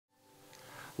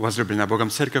Возлюбленная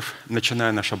Богом Церковь,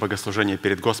 начиная наше богослужение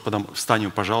перед Господом, встанем,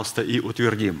 пожалуйста, и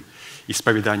утвердим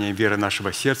исповеданием веры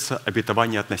нашего сердца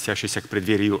обетование, относящееся к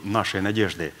преддверию нашей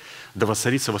надежды, да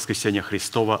воцарится воскресение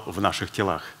Христова в наших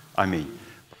телах. Аминь.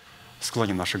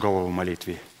 Склоним наши головы в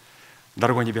молитве.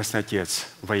 Дорогой Небесный Отец,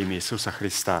 во имя Иисуса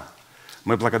Христа,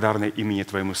 мы благодарны имени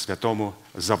Твоему Святому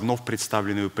за вновь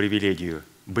представленную привилегию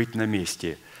быть на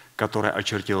месте, которое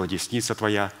очертила десница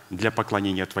Твоя для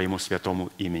поклонения Твоему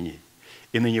святому имени.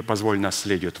 И ныне позволь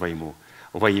наследию Твоему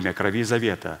во имя крови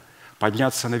завета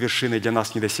подняться на вершины для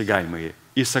нас недосягаемые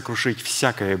и сокрушить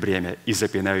всякое бремя и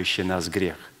запинающий нас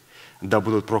грех. Да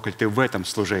будут прокляты в этом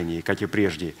служении, как и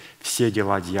прежде, все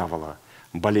дела дьявола,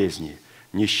 болезни,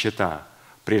 нищета,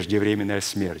 преждевременная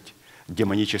смерть,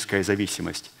 демоническая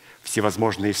зависимость,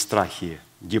 всевозможные страхи,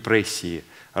 депрессии,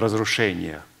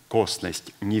 разрушения,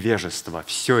 косность, невежество –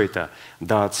 все это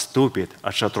да отступит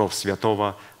от шатров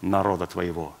святого народа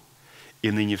Твоего. И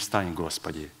ныне встань,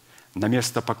 Господи, на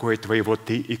место покоя Твоего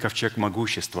Ты и ковчег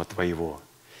могущества Твоего,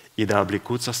 и да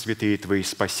облекутся святые Твои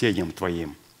спасением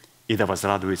Твоим, и да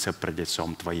возрадуются пред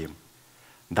лицом Твоим.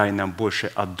 Дай нам больше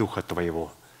от Духа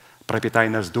Твоего, пропитай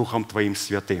нас Духом Твоим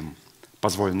святым,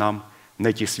 позволь нам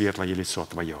найти светлое лицо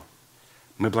Твое.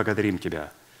 Мы благодарим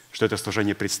Тебя, что это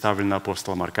служение представлено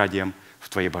апостолом Аркадием в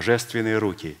Твои божественные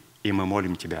руки, и мы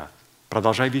молим Тебя,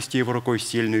 продолжай вести его рукой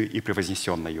сильную и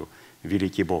превознесенную,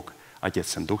 великий Бог, Отец,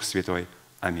 Сын, Дух Святой.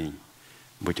 Аминь.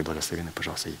 Будьте благословенны,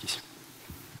 пожалуйста, садитесь.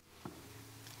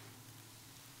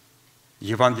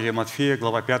 Евангелие Матфея,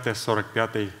 глава 5,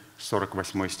 45,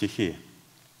 48 стихи.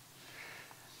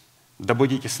 «Да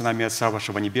будете сынами Отца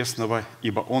вашего Небесного,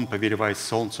 ибо Он повелевает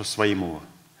солнцу своему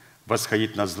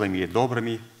восходить над злыми и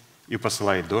добрыми и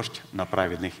посылает дождь на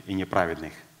праведных и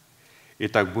неправедных.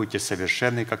 Итак, будьте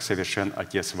совершенны, как совершен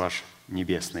Отец ваш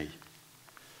Небесный».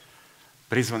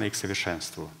 Призванный к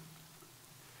совершенству.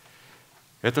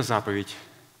 Это заповедь,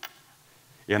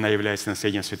 и она является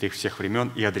наследием святых всех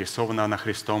времен, и адресована она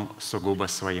Христом сугубо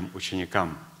своим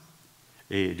ученикам.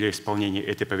 И для исполнения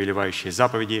этой повелевающей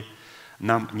заповеди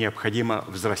нам необходимо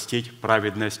взрастить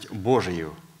праведность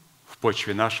Божию в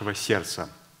почве нашего сердца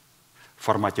в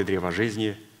формате древа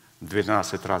жизни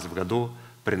 12 раз в году,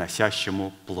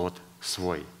 приносящему плод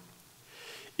свой.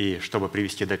 И чтобы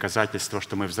привести доказательство,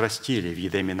 что мы взрастили в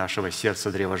едеме нашего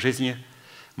сердца древа жизни,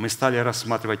 мы стали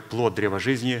рассматривать плод древа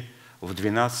жизни в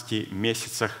 12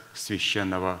 месяцах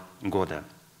священного года.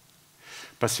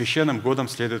 По священным годам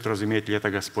следует разуметь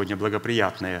лето Господне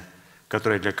благоприятное,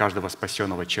 которое для каждого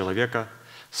спасенного человека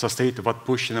состоит в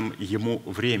отпущенном ему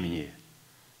времени,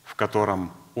 в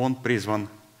котором он призван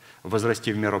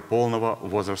возрасти в меру полного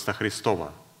возраста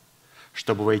Христова,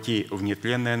 чтобы войти в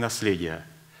нетленное наследие,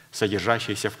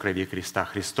 содержащееся в крови креста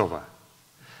Христова,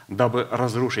 дабы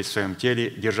разрушить в своем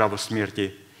теле державу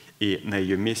смерти и на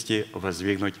ее месте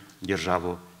воздвигнуть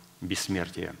державу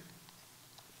бессмертия.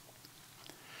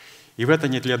 И в это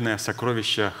нетленное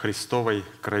сокровище Христовой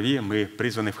крови мы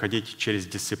призваны входить через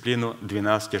дисциплину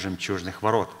 12 жемчужных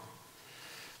ворот,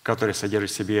 которые содержат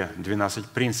в себе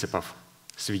 12 принципов,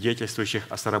 свидетельствующих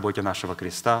о соработе нашего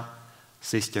креста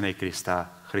с истиной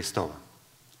креста Христова.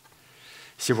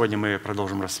 Сегодня мы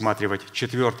продолжим рассматривать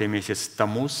 4-й месяц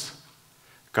Таммуз,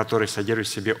 который содержит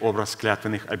в себе образ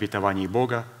клятвенных обетований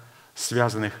Бога,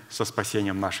 связанных со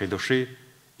спасением нашей души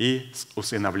и с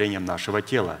усыновлением нашего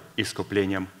тела,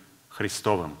 искуплением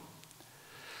Христовым.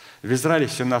 В Израиле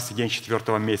в 17-й день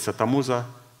 4-го месяца Таммуза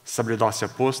соблюдался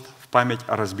пост в память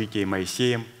о разбитии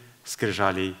Моисеем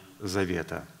скрижалей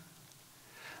Завета.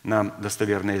 Нам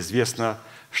достоверно известно,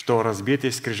 что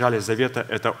разбитые скрижали Завета –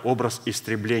 это образ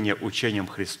истребления учением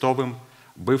Христовым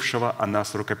бывшего о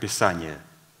нас рукописания,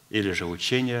 или же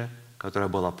учения, которое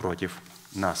было против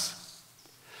нас.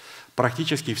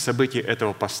 Практически в событии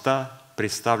этого поста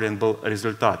представлен был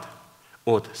результат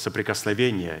от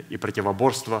соприкосновения и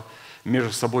противоборства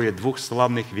между собой двух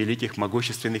славных, великих,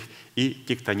 могущественных и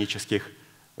тектонических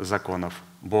законов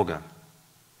Бога.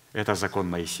 Это закон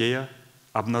Моисея,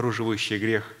 обнаруживающий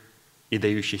грех и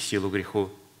дающий силу греху,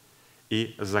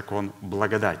 и закон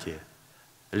благодати,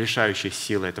 лишающий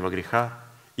силы этого греха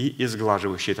и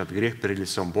изглаживающий этот грех перед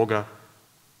лицом Бога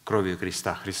кровью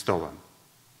креста Христова.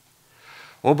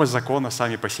 Оба закона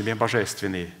сами по себе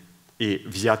божественны и,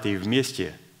 взятые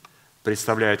вместе,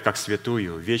 представляют как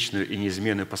святую, вечную и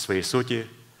неизменную по своей сути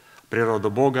природу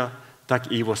Бога,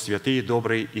 так и Его святые,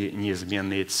 добрые и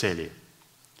неизменные цели.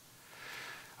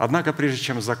 Однако, прежде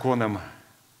чем законом,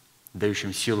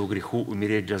 дающим силу греху,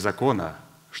 умереть для закона,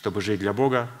 чтобы жить для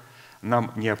Бога,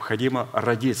 нам необходимо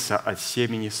родиться от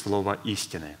семени слова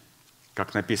истины.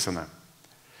 Как написано: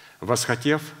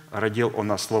 «Восхотев, родил Он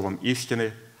нас словом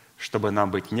истины, чтобы нам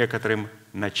быть некоторым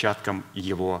начатком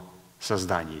Его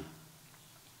созданий.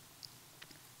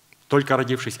 Только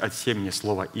родившись от семени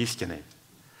слова истины,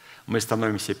 мы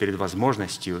становимся перед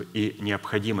возможностью и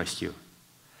необходимостью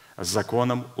с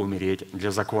законом умереть для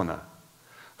закона,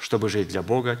 чтобы жить для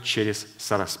Бога через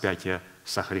сораспятие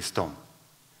со Христом.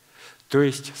 То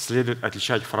есть следует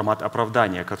отличать формат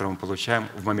оправдания, который мы получаем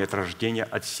в момент рождения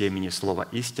от семени слова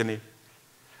истины,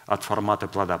 от формата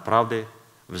плода правды,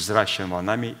 взращенного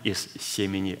нами из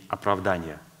семени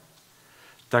оправдания,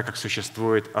 так как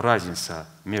существует разница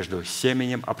между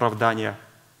семенем оправдания,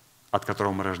 от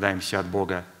которого мы рождаемся от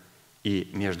Бога, и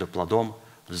между плодом,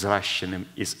 взращенным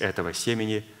из этого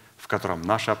семени, в котором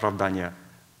наше оправдание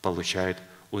получает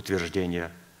утверждение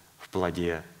в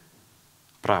плоде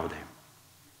правды.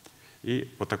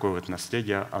 И вот такое вот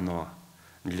наследие, оно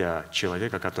для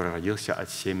человека, который родился от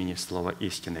семени слова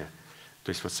истины.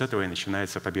 То есть вот с этого и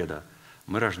начинается победа.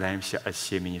 Мы рождаемся от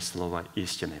семени слова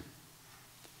истины.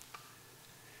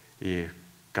 И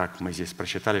как мы здесь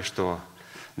прочитали, что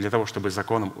для того, чтобы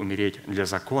законом умереть для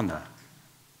закона,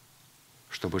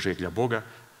 чтобы жить для Бога,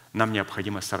 нам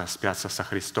необходимо сораспяться со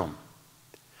Христом.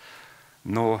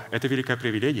 Но это великая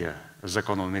привилегия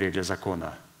законом умереть для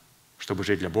закона, чтобы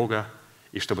жить для Бога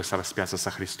и чтобы сораспяться со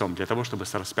Христом. Для того, чтобы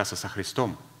сораспяться со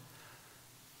Христом,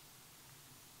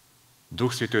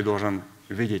 Дух Святой должен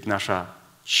видеть наше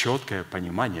четкое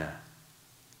понимание,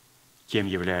 кем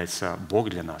является Бог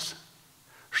для нас,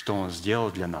 что Он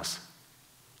сделал для нас,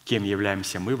 кем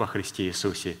являемся мы во Христе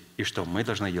Иисусе и что мы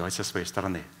должны делать со своей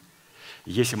стороны.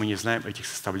 Если мы не знаем этих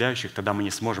составляющих, тогда мы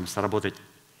не сможем сработать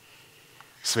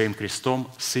своим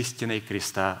крестом с истиной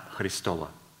креста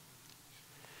Христова.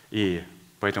 И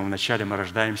поэтому вначале мы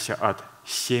рождаемся от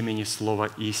семени слова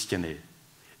истины.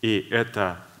 И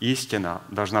эта истина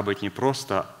должна быть не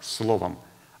просто словом,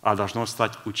 а должно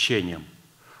стать учением.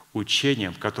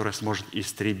 Учением, которое сможет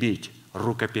истребить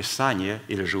рукописание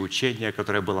или же учение,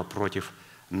 которое было против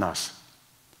нас.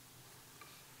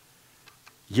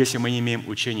 Если мы не имеем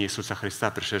учения Иисуса Христа,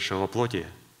 пришедшего во плоти,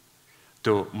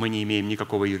 то мы не имеем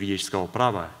никакого юридического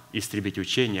права истребить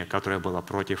учение, которое было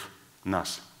против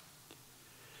нас.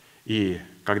 И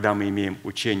когда мы имеем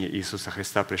учение Иисуса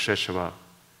Христа, пришедшего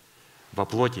во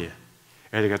плоти,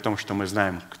 это говорит о том, что мы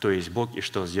знаем, кто есть Бог и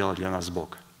что сделал для нас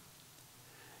Бог.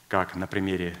 Как на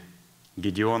примере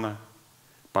Гедеона,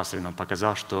 пастор нам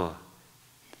показал, что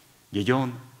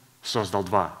Гедеон создал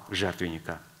 2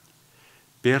 жертвенника.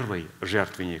 Первый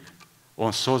жертвенник,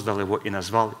 он создал его и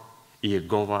назвал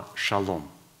Иегова Шалом.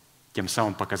 Тем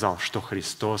самым показал, что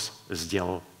Христос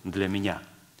сделал для меня.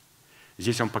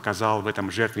 Здесь он показал в этом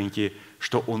жертвеннике,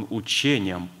 что он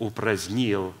учением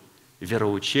упразднил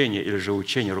вероучение или же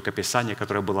учение рукописания,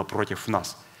 которое было против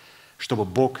нас, чтобы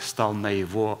Бог стал на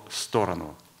его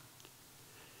сторону.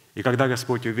 И когда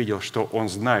Господь увидел, что он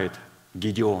знает,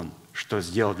 Гедеон, что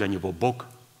сделал для него Бог,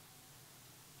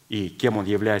 и кем он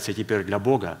является теперь для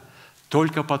Бога,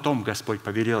 только потом Господь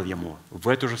повелел ему в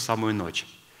эту же самую ночь: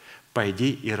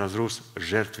 «Пойди и разрушь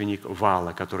жертвенник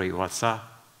Ваала, который у отца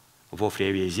в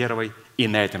Офре-Авиезеровой, и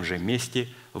на этом же месте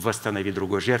восстанови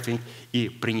другой жертвенник, и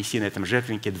принеси на этом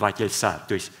жертвеннике 2 тельца».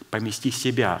 То есть помести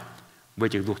себя в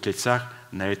этих 2 тельцах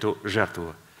на эту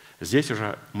жертву. Здесь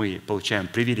уже мы получаем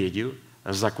привилегию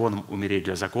законом умереть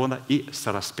для закона и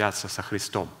сораспяться со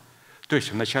Христом. То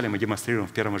есть вначале мы демонстрируем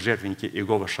в первом жертвеннике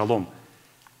Иегова Шалом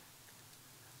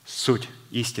суть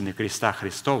истины креста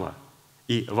Христова,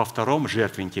 и во втором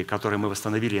жертвеннике, который мы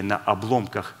восстановили на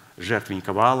обломках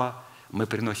жертвенника Ваала, мы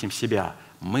приносим себя,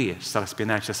 мы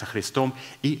сораспинаемся со Христом,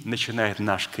 и начинает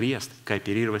наш крест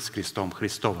кооперировать с крестом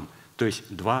Христовым. То есть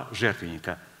 2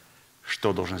 жертвенника,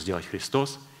 что должен сделать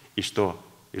Христос, и что,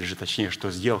 или же точнее, что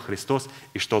сделал Христос,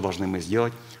 и что должны мы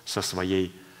сделать со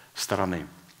своей стороны.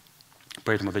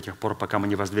 Поэтому до тех пор, пока мы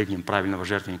не воздвигнем правильного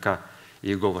жертвенника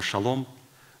Иегова Шалом,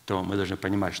 то мы должны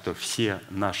понимать, что все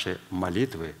наши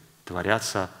молитвы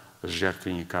творятся с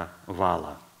жертвенника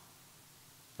Ваала.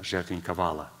 Жертвенника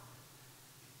Ваала.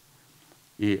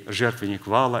 И жертвенник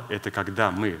Ваала – это когда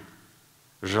мы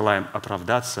желаем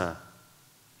оправдаться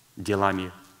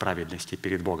делами праведности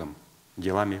перед Богом.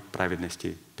 Делами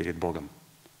праведности перед Богом.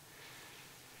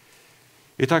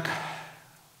 Итак,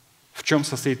 в чем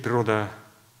состоит природа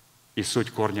и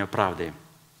суть корня правды?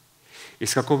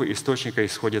 Из какого источника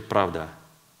исходит правда?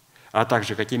 А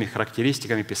также какими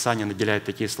характеристиками Писание наделяет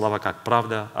такие слова, как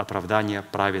правда, оправдание,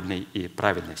 праведный и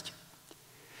праведность?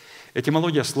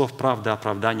 Этимология слов «правда»,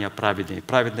 «оправдание», «праведный» и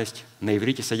 «праведность» на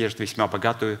иврите содержит весьма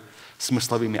богатую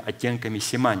смысловыми оттенками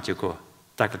семантику,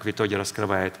 так как в итоге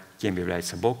раскрывает, кем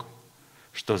является Бог,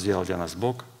 что сделал для нас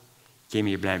Бог, кем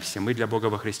являемся мы для Бога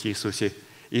во Христе Иисусе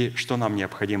И что нам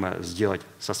необходимо сделать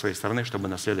со своей стороны, чтобы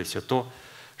наследовать все то,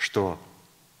 что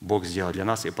Бог сделал для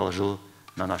нас и положил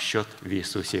на наш счет в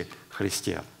Иисусе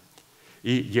Христе.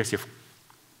 И если к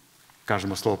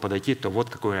каждому слову подойти, то вот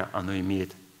какое оно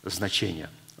имеет значение.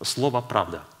 Слово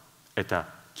 «правда» – это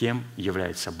кем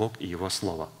является Бог и Его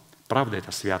Слово. Правда –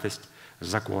 это святость,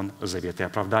 закон, завет и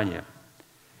оправдание.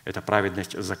 Это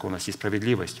праведность, законность и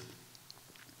справедливость.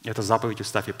 Это заповедь,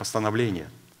 устав и постановление.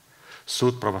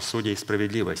 Суд, правосудие и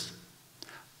справедливость.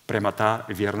 Прямота,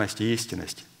 верность и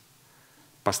истинность.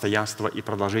 Постоянство и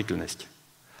продолжительность.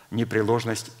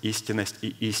 Непреложность, истинность и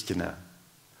истина.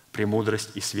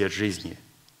 Премудрость и свет жизни.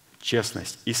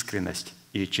 Честность, искренность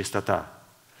и чистота.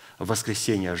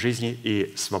 Воскресение жизни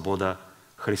и свобода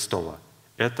Христова.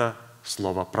 Это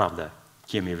слово «правда»,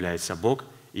 кем является Бог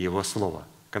и Его Слово.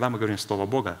 Когда мы говорим слово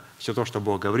Бога, все то, что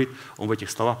Бог говорит, Он в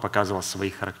этих словах показывал свои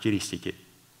характеристики.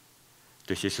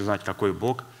 То есть, если узнать, какой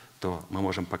Бог, то мы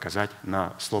можем показать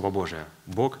на Слово Божие.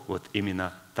 Бог вот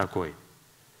именно такой.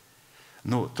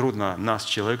 Трудно нас,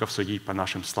 человеков, судить по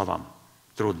нашим словам.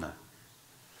 Трудно.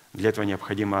 Для этого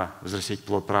необходимо взрастить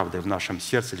плод правды в нашем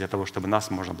сердце, для того, чтобы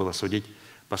нас можно было судить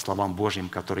по словам Божьим,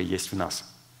 которые есть в нас.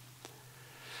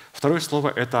 Второе слово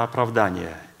 – это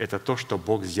оправдание. Это то, что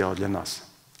Бог сделал для нас.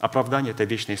 Оправдание – это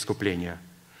вечное искупление,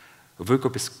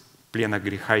 выкуп из плена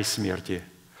греха и смерти,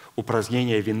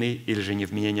 упразднение вины или же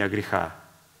невменение греха.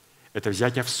 Это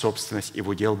взятие в собственность и в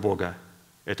удел Бога.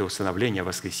 Это усыновление,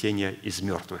 воскресение из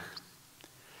мертвых.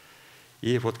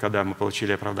 И вот когда мы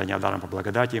получили оправдание даром по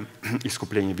благодати,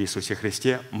 искупление в Иисусе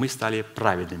Христе, мы стали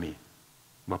праведными.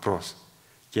 Вопрос: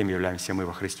 кем являемся мы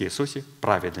во Христе Иисусе?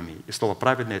 Праведными. И слово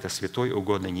 «праведный» – это святой,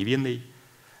 угодный, невинный,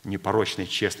 непорочный,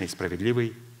 честный,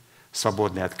 справедливый,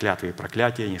 свободный от клятвы и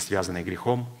проклятия, не связанный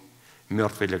грехом,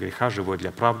 мертвый для греха, живой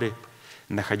для правды,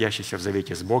 находящийся в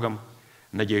завете с Богом,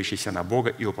 надеющийся на Бога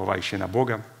и уповающий на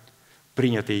Бога,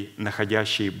 принятый,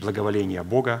 находящий благоволение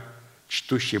Бога,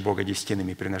 чтущий Бога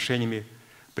десятинными приношениями,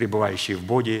 пребывающий в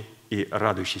Боге и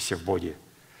радующийся в Боге,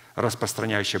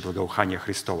 распространяющий благоухание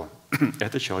Христова.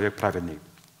 Это человек праведный.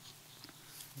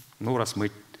 Раз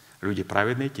мы люди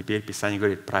праведные, теперь Писание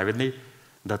говорит: праведный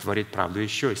да творит правду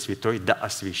еще, и святой да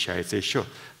освящается еще.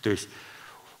 То есть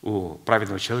у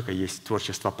праведного человека есть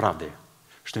творчество правды.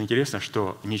 Что интересно,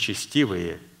 что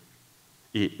нечестивые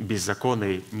и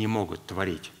беззаконные не могут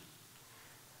творить.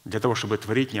 Для того, чтобы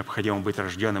творить, необходимо быть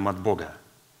рожденным от Бога.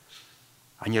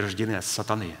 Они рождены от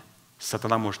сатаны.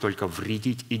 Сатана может только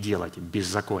вредить и делать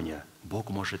беззаконие.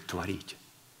 Бог может творить.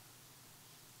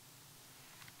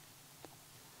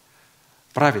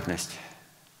 Праведность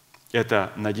 –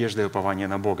 это надежда и упование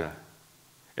на Бога.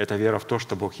 Это вера в то,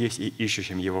 что Бог есть и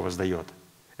ищущим Его воздает.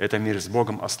 Это мир с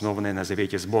Богом, основанный на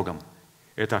завете с Богом.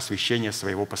 Это освящение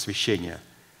своего посвящения,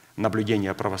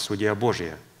 наблюдение правосудия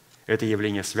Божия. Это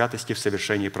явление святости в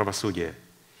совершении правосудия,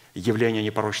 явление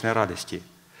непорочной радости,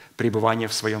 пребывание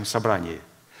в своем собрании,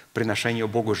 приношение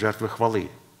Богу жертвы хвалы,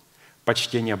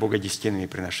 почтение Бога десятинными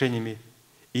приношениями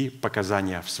и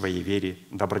показания в своей вере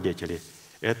добродетели.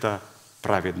 Это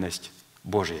праведность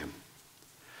Божия.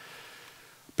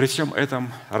 При всем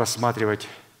этом рассматривать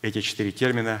эти 4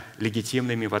 термина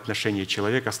легитимными в отношении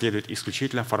человека следует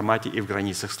исключительно в формате и в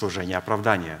границах служения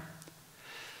оправдания,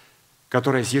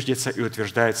 которое зиждется и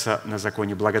утверждается на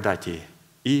законе благодати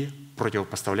и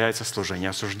противопоставляется служению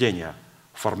осуждения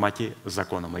в формате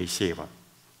закона Моисеева.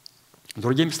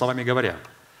 Другими словами говоря,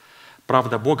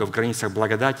 правда Бога в границах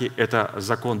благодати – это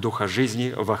закон Духа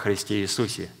жизни во Христе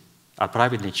Иисусе, а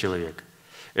праведный человек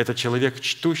 – это человек,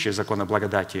 чтущий закона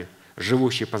благодати,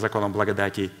 живущий по законам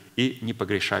благодати и не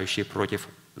погрешающий против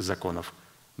законов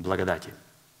благодати.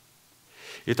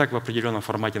 Итак, в определенном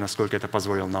формате, насколько это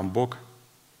позволил нам Бог,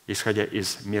 исходя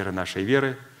из меры нашей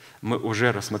веры, мы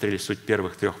уже рассмотрели суть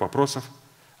первых 3 вопросов,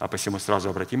 а посему сразу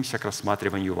обратимся к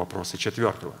рассматриванию вопроса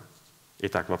 4.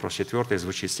 Итак, вопрос 4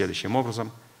 звучит следующим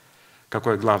образом.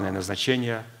 Какое главное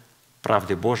назначение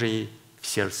правды Божией в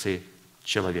сердце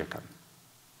человека?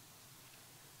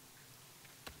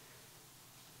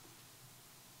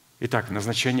 Итак,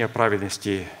 назначение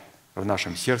праведности в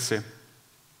нашем сердце,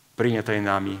 принятое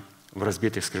нами в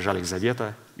разбитых скрижалях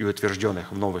завета и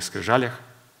утвержденных в новых скрижалях,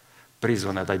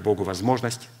 призвано дать Богу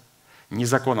возможность не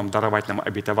законом даровать нам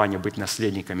обетование быть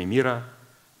наследниками мира,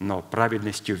 но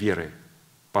праведностью веры,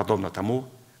 подобно тому,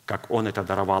 как Он это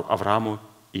даровал Аврааму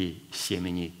и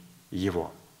семени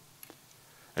его.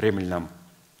 Римлянам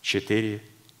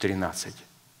 4:13.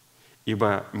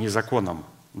 Ибо не законом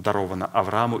даровано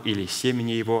Аврааму или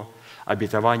семени его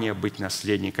обетование быть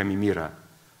наследниками мира,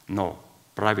 но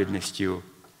праведностью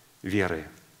веры.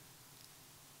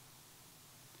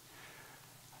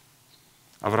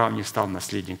 Авраам не стал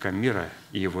наследником мира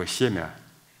и его семя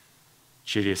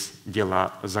через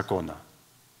дела закона.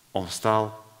 Он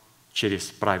встал через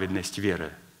праведность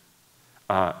веры,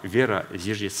 а вера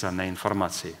зиждется на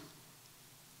информации,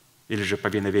 или же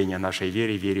повиновение нашей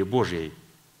вере, вере Божьей,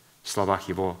 в словах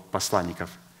Его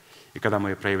посланников. И когда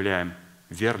мы проявляем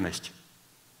верность,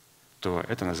 то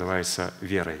это называется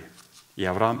верой. И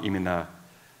Авраам именно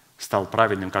стал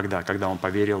праведным когда? Когда он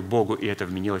поверил Богу, и это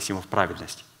вменилось ему в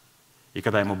праведность. И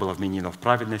когда ему было вменено в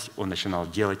праведность, он начинал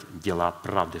делать дела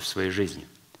правды в своей жизни.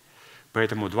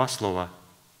 Поэтому два слова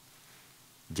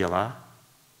 – дела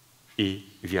и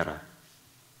вера.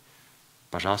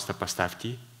 Пожалуйста,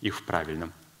 поставьте их в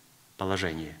правильном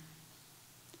положении.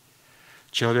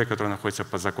 Человек, который находится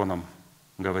под законом,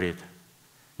 говорит,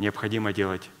 необходимо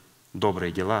делать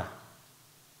добрые дела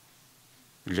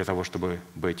для того, чтобы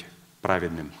быть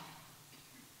праведным.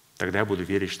 Тогда я буду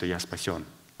верить, что я спасен.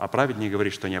 А праведник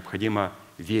говорит, что необходимо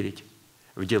верить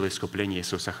в дело искупления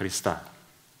Иисуса Христа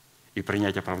и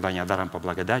принять оправдание даром по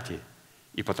благодати.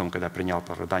 И потом, когда принял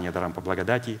оправдание даром по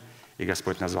благодати, и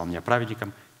Господь назвал меня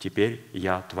праведником, теперь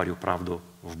я творю правду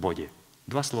в Боге.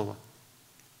 Два слова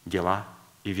 – дела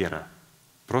и вера.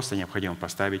 Просто необходимо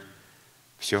поставить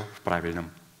все в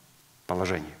правильном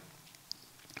положении.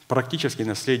 Практически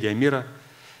наследие мира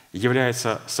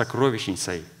является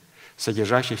сокровищницей,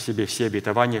 содержащей в себе все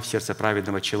обетования в сердце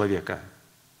праведного человека.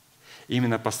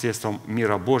 Именно посредством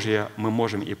мира Божия мы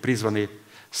можем и призваны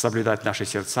соблюдать наши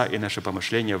сердца и наши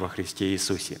помышления во Христе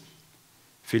Иисусе.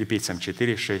 Филиппийцам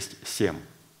 4, 6, 7.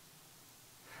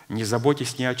 «Не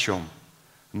заботьтесь ни о чем,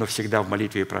 но всегда в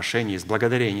молитве и прошении с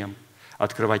благодарением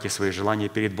открывайте свои желания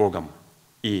перед Богом,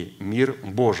 и мир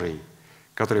Божий,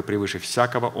 который превыше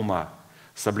всякого ума,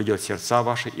 соблюдет сердца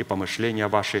ваши и помышления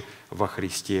ваши во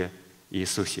Христе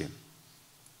Иисусе».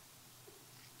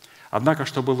 Однако,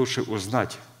 чтобы лучше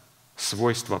узнать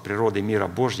свойства природы мира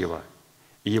Божьего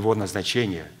и его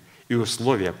назначение, и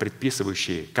условия,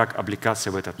 предписывающие, как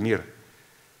облекаться в этот мир,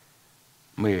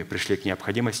 мы пришли к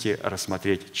необходимости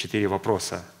рассмотреть 4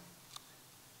 вопроса.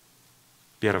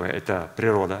 Первое – это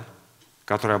природа,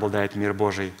 которой обладает мир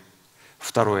Божий.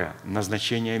 Второе –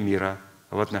 назначение мира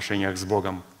в отношениях с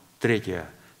Богом. Третье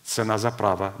 – цена за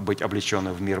право быть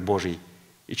облеченным в мир Божий.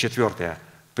 И четвертое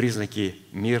 – признаки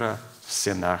мира в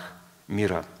сынах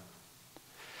мира.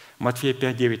 Матфея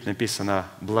 5:9 написано: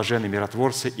 «Блаженны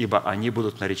миротворцы, ибо они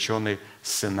будут наречены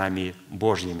сынами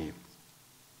Божьими».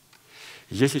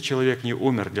 Если человек не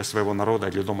умер для своего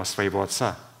народа, для дома своего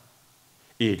отца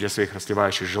и для своих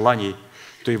расливающих желаний,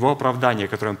 то его оправдание,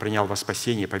 которое он принял во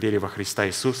спасение по вере во Христа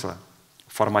Иисуса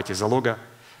в формате залога,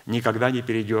 никогда не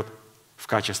перейдет в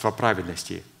качество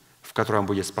праведности, в котором он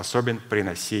будет способен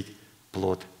приносить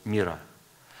плод мира.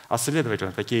 А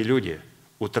следовательно, такие люди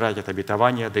утратят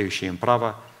обетование, дающее им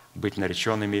право быть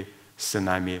нареченными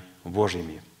сынами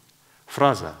Божьими.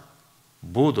 Фраза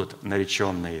 «будут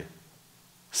нареченные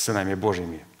сынами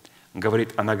Божьими»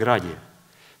 говорит о награде,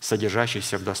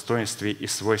 содержащейся в достоинстве и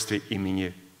свойстве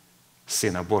имени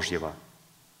Сына Божьего.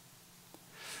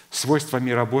 Свойство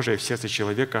мира Божия в сердце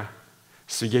человека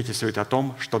свидетельствует о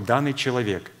том, что данный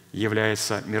человек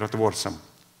является миротворцем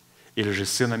или же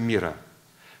сыном мира,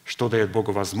 что дает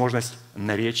Богу возможность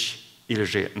наречь или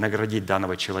же наградить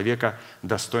данного человека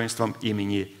достоинством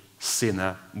имени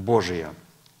Сына Божия.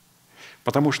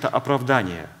 Потому что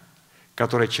оправдание,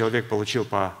 которое человек получил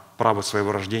по праву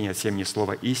своего рождения от семени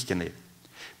слова истины,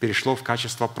 перешло в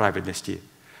качество праведности,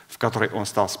 в которой он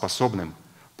стал способным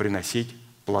приносить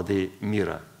плоды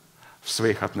мира в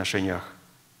своих отношениях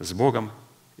с Богом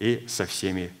и со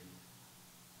всеми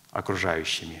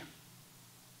окружающими.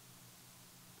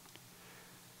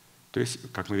 То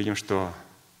есть, как мы видим, что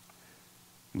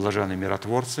блаженные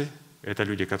миротворцы – это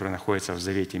люди, которые находятся в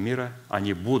завете мира,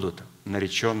 они будут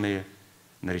нареченные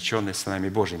сынами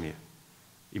Божьими.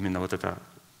 Именно вот это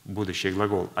будущий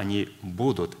глагол. Они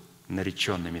будут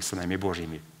нареченными сынами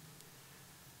Божьими.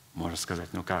 Можно сказать,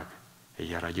 ну как?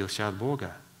 Я родился от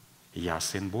Бога, я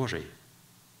сын Божий.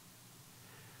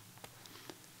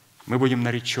 Мы будем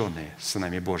нареченные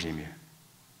сынами Божьими.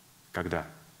 Когда?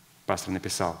 Пастор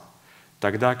написал,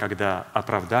 тогда, когда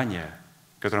оправдание,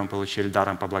 которое мы получили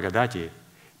даром по благодати,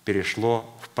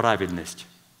 перешло в праведность,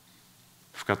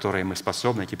 в которой мы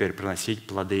способны теперь приносить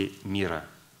плоды мира.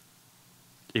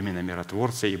 Именно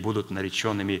миротворцы и будут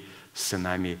нареченными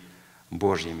сынами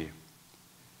Божьими,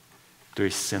 то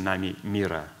есть сынами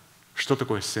мира. Что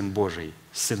такое Сын Божий?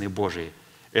 Сыны Божии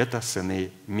 – это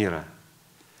сыны мира.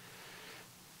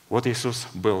 Вот Иисус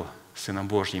был Сыном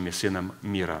Божьим и Сыном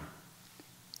мира.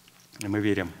 И мы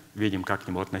видим, как к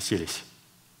Нему относились.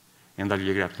 Иногда люди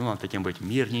говорят, ну, надо таким быть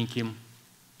мирненьким,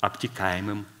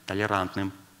 обтекаемым,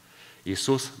 толерантным.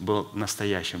 Иисус был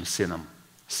настоящим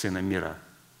сыном мира.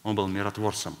 Он был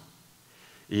миротворцем.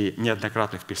 И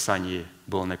неоднократно в Писании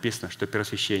было написано, что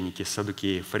первосвященники,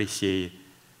 саддукеи, фарисеи,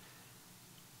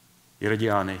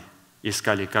 иродианы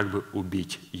искали, как бы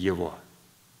убить его.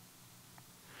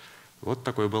 Вот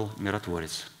такой был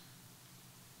миротворец.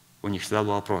 У них всегда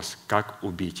был вопрос, как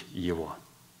убить его.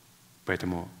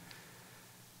 Поэтому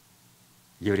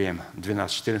Евреям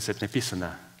 12:14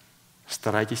 написано: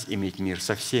 «Старайтесь иметь мир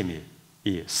со всеми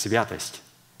и святость,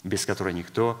 без которой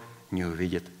никто не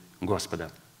увидит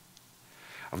Господа».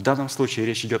 В данном случае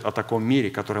речь идет о таком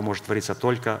мире, который может твориться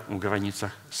только в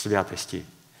границах святости,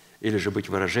 или же быть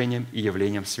выражением и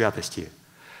явлением святости,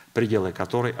 пределы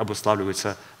которой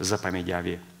обуславливаются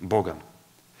заповедями Богом.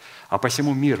 А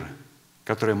посему мир,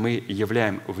 который мы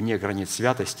являем вне границ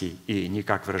святости и не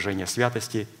как выражение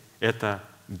святости, это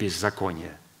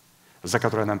беззаконие, за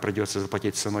которое нам придется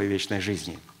заплатить ценой вечной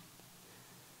жизни.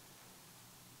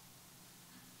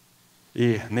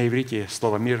 И на иврите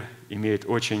слово «мир» имеет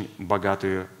очень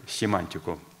богатую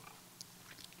семантику.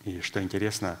 И что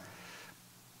интересно,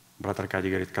 брат Аркадий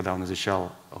говорит, когда он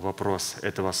изучал вопрос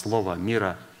этого слова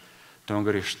 «мира», то он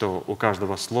говорит, что у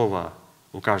каждого слова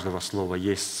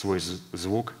есть свой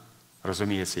звук.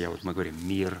 Разумеется, мы говорим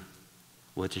 «мир».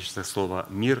 У этого слова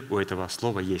 «мир», у этого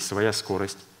слова есть своя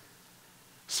скорость,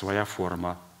 своя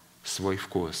форма, свой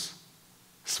вкус,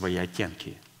 свои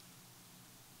оттенки.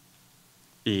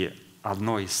 И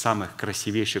одной из самых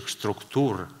красивейших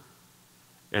структур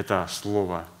 – это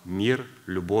слово «мир»,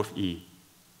 «любовь» и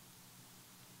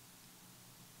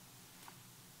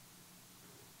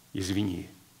 «извини».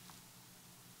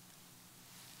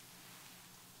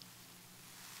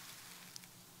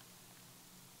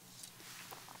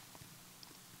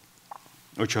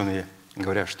 Ученые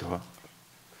говорят, что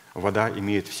вода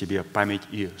имеет в себе память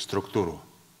и структуру.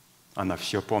 Она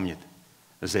все помнит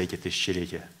за эти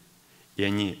тысячелетия. И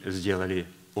они сделали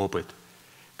опыт,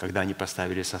 когда они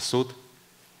поставили сосуд,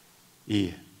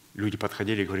 и люди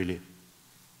подходили и говорили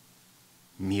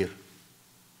 «мир».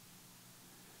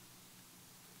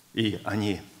 И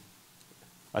они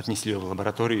отнесли его в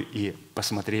лабораторию и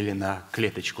посмотрели на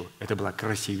клеточку. Это была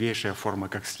красивейшая форма,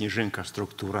 как снежинка,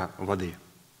 структура воды.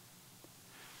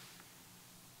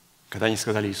 Когда они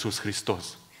сказали «Иисус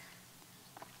Христос»,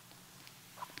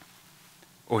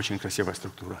 очень красивая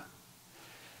структура.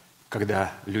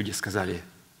 Когда люди сказали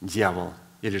 «дьявол»,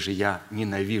 или же «я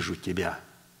ненавижу тебя»,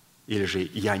 или же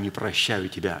 «я не прощаю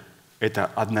тебя», это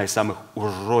одна из самых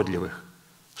уродливых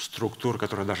структур,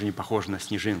 которая даже не похожа на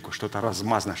снежинку, что-то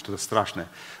размазанное, что-то страшное.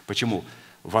 Почему?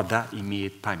 Вода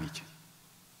имеет память.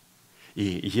 И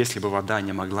если бы вода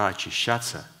не могла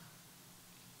очищаться,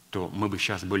 то мы бы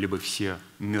сейчас были бы все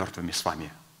мертвыми с вами.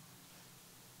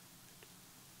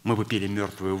 Мы бы пили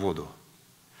мертвую воду.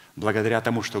 Благодаря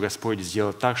тому, что Господь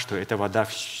сделал так, что эта вода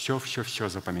все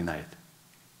запоминает.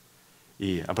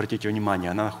 И обратите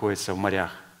внимание, она находится в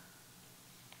морях.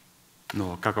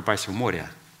 Но как попасть в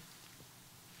море?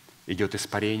 Идет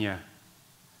испарение,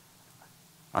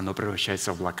 оно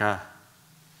превращается в облака,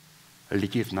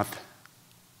 летит над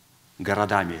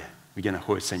городами, где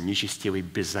находятся нечестивые,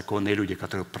 беззаконные люди,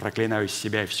 которые проклинают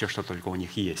себя и все, что только у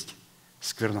них есть,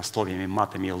 сквернословиями,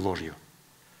 матами и ложью.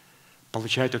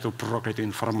 Получают эту проклятую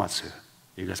информацию,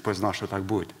 и Господь знал, что так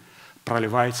будет,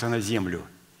 проливается на землю,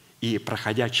 и,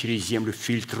 проходя через землю,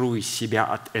 фильтрует себя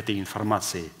от этой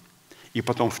информации, и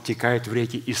потом втекает в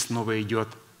реки и снова идет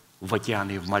в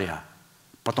океаны и в моря.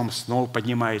 Потом снова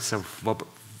поднимается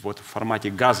в формате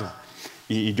газа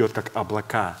и идет как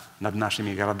облака над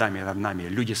нашими городами, над нами.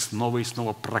 Люди снова и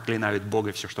снова проклинают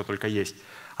Бога, все, что только есть.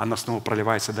 Она снова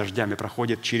проливается дождями,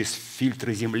 проходит через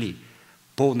фильтры земли,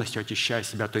 полностью очищая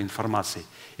себя той информацией.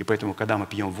 И поэтому, когда мы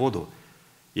пьем воду,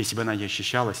 если бы она не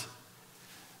очищалась,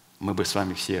 мы бы с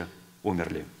вами все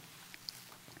умерли.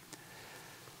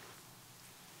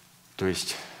 То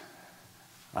есть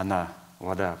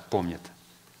вода помнит,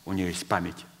 у нее есть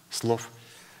память слов,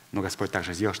 но Господь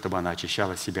также сделал, чтобы она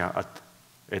очищала себя от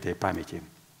этой памяти,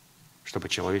 чтобы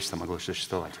человечество могло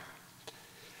существовать.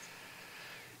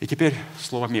 И теперь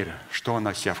слово «мир». Что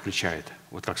оно в себя включает?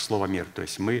 Вот как слово «мир». То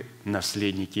есть мы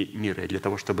наследники мира. И для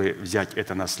того, чтобы взять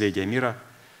это наследие мира,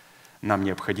 нам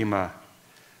необходимо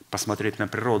посмотреть на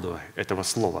природу этого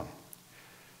слова.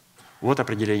 Вот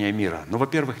определение мира. Ну,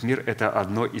 во-первых, мир – это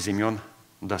одно из имен,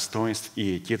 достоинств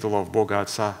и титулов Бога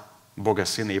Отца, Бога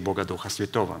Сына и Бога Духа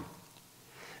Святого.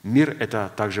 Мир –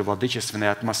 это также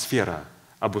владычественная атмосфера,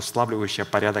 обуславливающая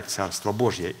порядок Царства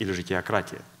Божия или же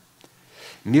теократия.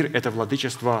 Мир – это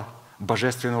владычество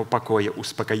божественного покоя,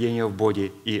 успокоения в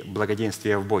Боге и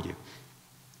благоденствия в Боге.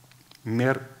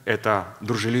 Мир – это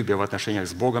дружелюбие в отношениях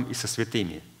с Богом и со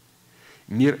святыми.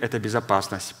 Мир – это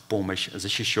безопасность, помощь,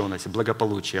 защищенность,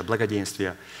 благополучие,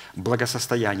 благоденствие,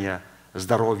 благосостояние,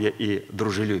 здоровье и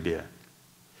дружелюбие.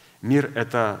 Мир –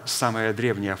 это самая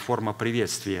древняя форма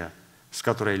приветствия, с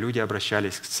которой люди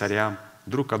обращались к царям,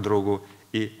 друг к другу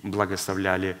и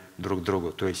благословляли друг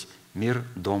другу. То есть мир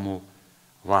дому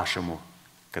вашему.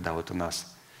 Когда вот у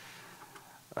нас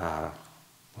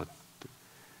вот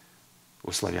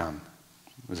у славян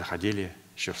заходили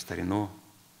еще в старину,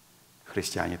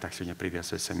 христиане так сегодня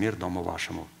приветствуются: мир дому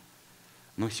вашему.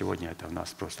 Ну, сегодня это у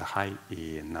нас просто хай,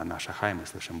 и на наше хай мы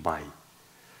слышим бай.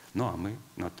 Ну, а мы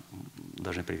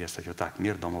должны приветствовать вот так: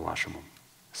 мир дому вашему,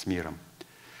 с миром.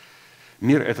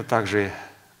 Мир – это также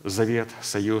завет,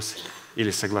 союз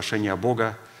или соглашение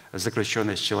Бога,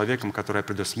 заключенное с человеком, которое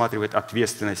предусматривает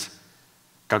ответственность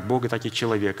как Бога, так и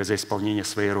человека за исполнение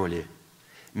своей роли.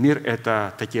 Мир –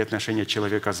 это такие отношения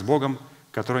человека с Богом,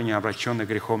 которые не обращены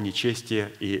грехом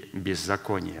нечестия и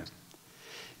беззакония.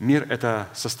 Мир – это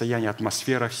состояние,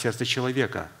 атмосфера в сердце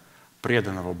человека,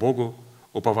 преданного Богу,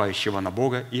 уповающего на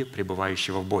Бога и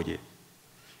пребывающего в Боге.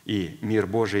 И мир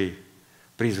Божий,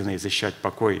 призванный защищать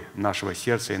покой нашего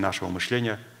сердца и нашего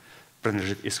мышления,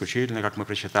 принадлежит исключительно, как мы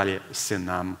прочитали,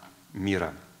 сынам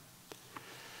мира.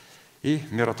 И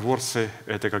миротворцы –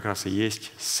 это как раз и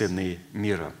есть сыны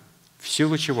мира. В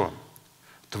силу чего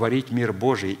творить мир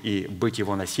Божий и быть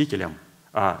его носителем,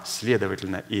 а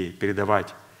следовательно и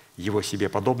передавать его себе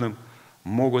подобным,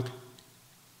 могут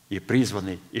и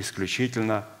призваны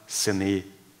исключительно сыны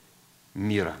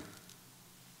мира.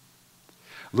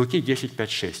 Луки 10,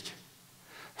 5, 6.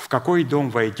 «В какой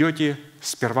дом войдете,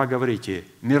 сперва говорите: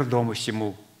 мир дому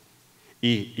сему,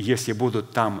 и если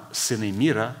будут там сыны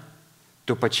мира,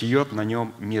 то почиет на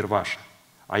нем мир ваш,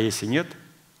 а если нет,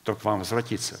 то к вам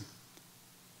возвратится».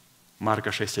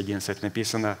 Марка 6, 11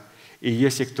 написано: «И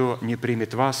если кто не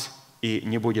примет вас и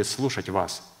не будет слушать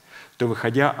вас, то,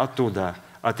 выходя оттуда,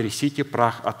 отрясите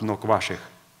прах от ног ваших,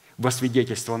 во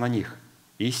свидетельство на них.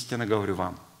 Истинно говорю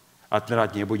вам,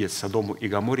 отраднее будет Содому и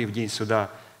Гоморре в день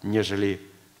суда, нежели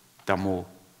тому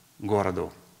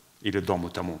городу или дому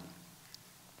тому».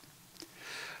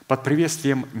 Под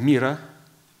приветствием мира,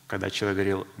 когда человек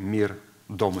говорил «мир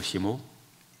дому сему»,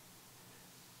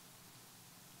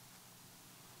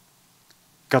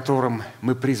 которым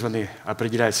мы призваны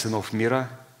определять сынов мира,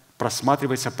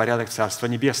 просматривается порядок Царства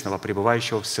Небесного,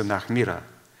 пребывающего в сынах мира,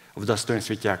 в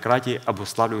достоинстве теократии,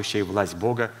 обуславливающей власть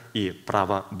Бога и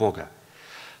право Бога.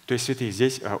 То есть, святые,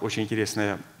 здесь очень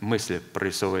интересная мысль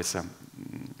прорисовывается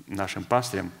нашим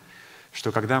пастырям,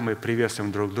 что когда мы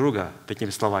приветствуем друг друга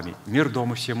такими словами «мир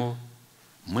дому всему»,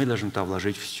 мы должны туда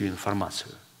вложить всю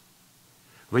информацию.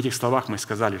 В этих словах мы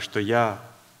сказали, что я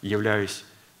являюсь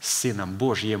Сыном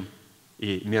Божьим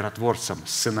и миротворцем,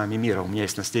 с сынами мира, у меня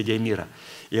есть наследие мира.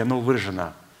 И оно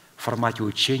выражено в формате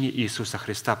учения Иисуса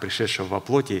Христа, пришедшего во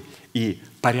плоти, и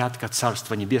порядка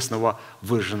Царства Небесного,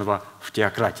 выраженного в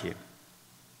теократии.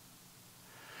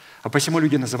 А посему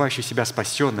люди, называющие себя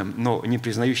спасенным, но не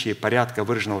признающие порядка,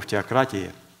 выраженного в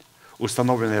теократии,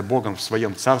 установленное Богом в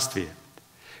Своем Царстве,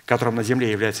 которым на земле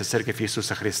является Церковь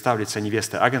Иисуса Христа в лице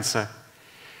невесты Агнца,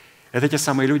 это те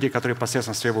самые люди, которые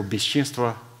посредством своего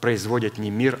бесчинства производят не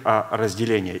мир, а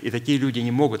разделение. И такие люди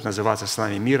не могут называться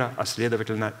сынами мира, а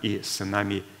следовательно и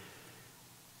сынами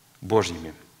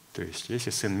Божьими. То есть, если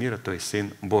сын мира, то и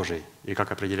сын Божий. И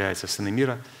как определяется сыны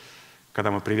мира, когда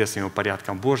мы приветствуем его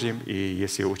порядком Божьим, и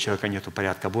если у человека нет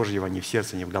порядка Божьего ни в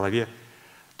сердце, ни в голове,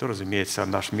 то, разумеется,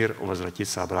 наш мир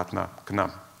возвратится обратно к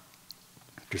нам.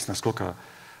 То есть, насколько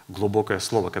глубокое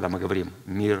слово, когда мы говорим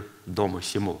 «мир дому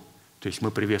сему». То есть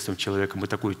мы приветствуем человека, мы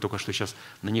такую только что сейчас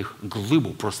на них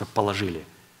глыбу просто положили,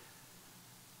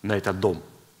 на этот дом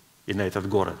и на этот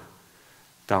город.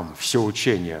 Там все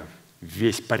учение,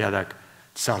 весь порядок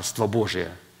Царства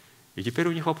Божия. И теперь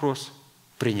у них вопрос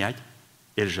 – принять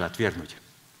или же отвергнуть.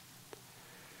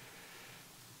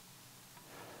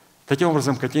 Таким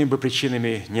образом, какими бы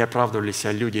причинами не оправдывались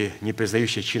люди, не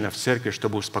признающие чинов в церкви,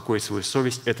 чтобы успокоить свою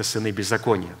совесть, это сыны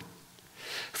беззакония.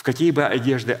 В какие бы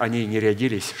одежды они ни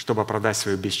рядились, чтобы оправдать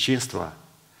свое бесчинство,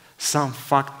 сам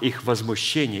факт их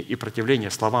возмущения и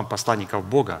противления словам посланников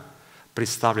Бога,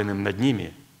 поставленным над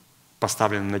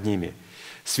ними,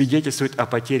 свидетельствует о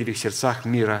потере в их сердцах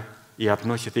мира и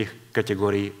относит их к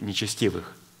категории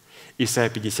нечестивых. Исайя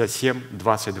 57,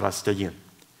 20, 21.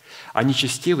 «А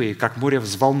нечестивые, как море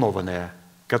взволнованное,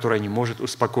 которое не может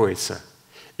успокоиться,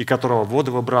 и которого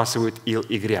воды выбрасывают ил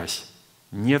и грязь.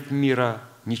 Нет мира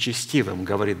нечестивым,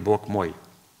 говорит Бог мой».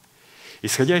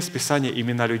 Исходя из Писания,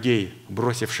 имена людей,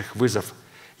 бросивших вызов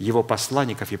Его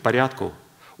посланников и порядку,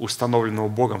 установленного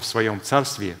Богом в Своем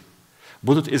Царстве,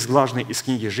 будут изглажены из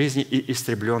книги жизни и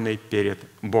истреблены перед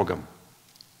Богом».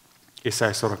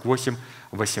 Исайя 48,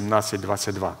 18,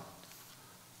 22.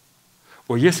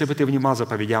 «О, если бы ты внимал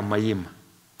заповедям моим,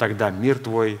 тогда мир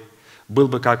твой был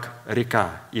бы как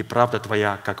река, и правда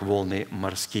твоя, как волны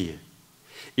морские.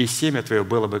 И семя твое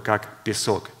было бы, как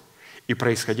песок, и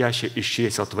происходящее из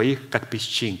чресел твоих, как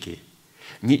песчинки.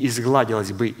 Не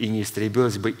изгладилось бы и не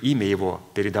истребилось бы имя его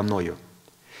передо мною.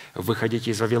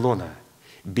 Выходите из Вавилона,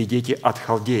 бегите от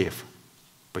халдеев».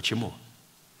 Почему?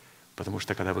 Потому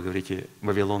что, когда вы говорите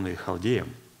Вавилону и халдеям,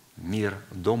 мир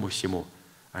дому всему,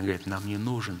 он говорит: нам не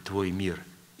нужен твой мир,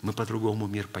 мы по-другому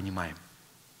мир понимаем.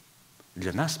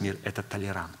 Для нас мир – это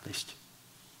толерантность,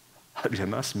 а для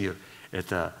нас мир –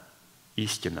 это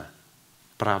истина,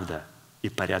 правда и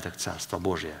порядок Царства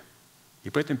Божия. И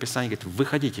поэтому Писание говорит: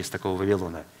 выходите из такого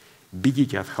Вавилона,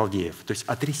 бегите от халдеев, то есть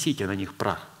отрясите на них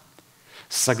прах.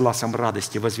 С гласом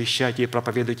радости возвещайте и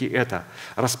проповедуйте это,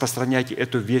 распространяйте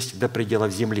эту весть до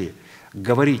пределов земли.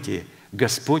 Говорите: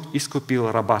 Господь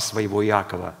искупил раба своего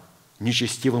Иакова,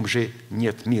 нечестивым же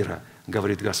нет мира,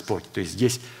 говорит Господь. То есть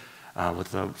здесь вот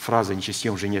эта фраза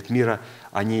 «нечестивым же нет мира»,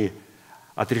 они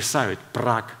отрисают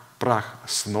прах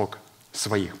с ног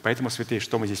своих. Поэтому, святые,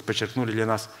 что мы здесь подчеркнули для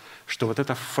нас, что вот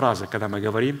эта фраза, когда мы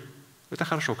говорим, это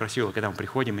хорошо, красиво, когда мы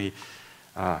приходим и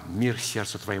 «мир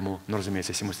сердцу твоему». Но,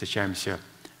 разумеется, если мы встречаемся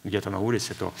где-то на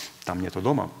улице, то там нету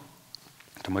дома,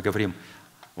 то мы говорим: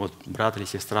 вот, брат или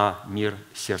сестра, мир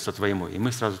сердцу твоему. И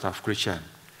мы сразу там включаем: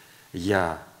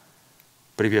 я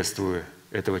приветствую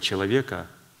этого человека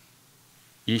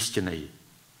истиной,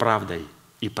 правдой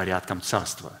и порядком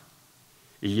Царства.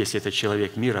 И если это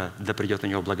человек мира, да придет на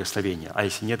него благословение. А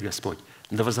если нет, Господь,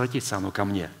 да возвратится оно ко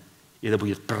мне, и да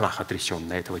будет прах отрясен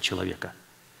на этого человека.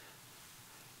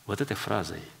 Вот этой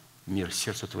фразой «мир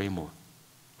сердцу твоему»,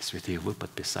 святые, вы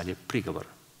подписали приговор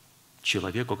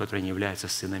человеку, который не является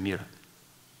сыном мира.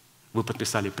 Вы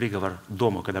подписали приговор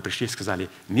дому, когда пришли и сказали: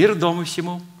 «Мир дому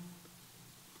всему».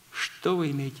 Что вы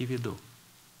имеете в виду?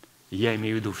 Я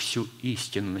имею в виду всю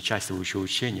истину, начальствующее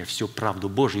учение, всю правду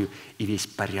Божию и весь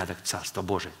порядок Царства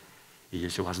Божия. И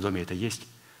если у вас в доме это есть,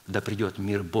 да придет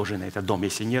мир Божий на этот дом.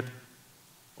 Если нет,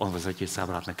 он возвратится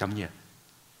обратно ко мне.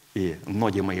 И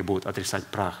ноги мои будут отрицать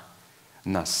прах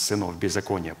нас, сынов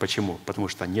беззакония. Почему? Потому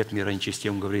что нет мира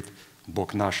нечестивым, говорит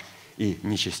Бог наш, и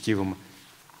нечестивым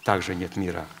также нет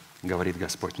мира, говорит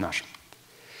Господь наш.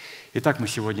 Итак, мы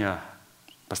сегодня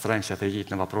постараемся ответить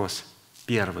на вопрос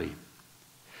первый.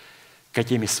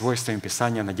 Какими свойствами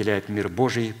Писания наделяет мир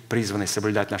Божий, призванный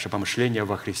соблюдать наше помышление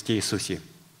во Христе Иисусе?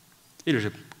 Или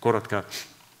же, коротко,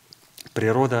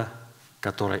 природа,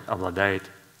 которой обладает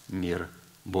мир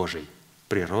Божий.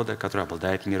 Природа, которой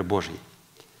обладает мир Божий.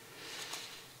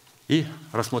 И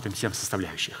рассмотрим 7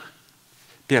 составляющих.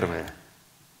 Первое.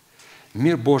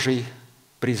 Мир Божий,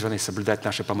 призванный соблюдать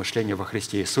наше помышление во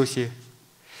Христе Иисусе,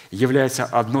 является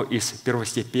одно из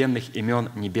первостепенных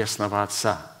имен Небесного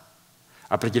Отца,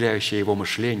 определяющее Его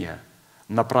мышление,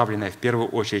 направленное в первую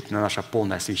очередь на наше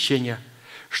полное освящение,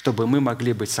 чтобы мы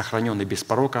могли быть сохранены без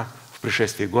порока в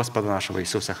пришествии Господа нашего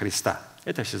Иисуса Христа.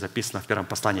 Это все записано в первом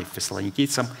послании к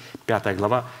Фессалоникийцам, 5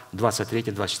 глава,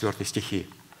 23-24 стихи.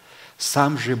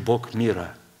 «Сам же Бог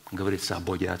мира», говорится о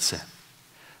Боге Отце,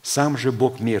 «сам же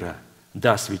Бог мира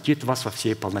да осветит вас во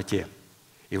всей полноте,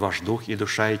 и ваш дух, и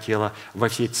душа, и тело во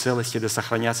всей целости да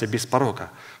сохранятся без порока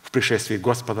в пришествии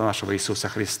Господа нашего Иисуса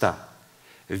Христа.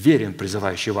 Верен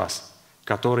призывающий вас,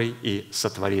 который и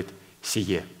сотворит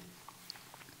сие».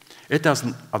 Это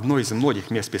одно из многих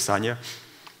мест Писания,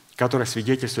 которое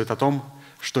свидетельствует о том,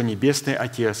 что Небесный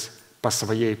Отец по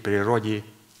своей природе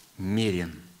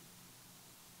мирен.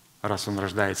 Раз Он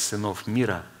рождает сынов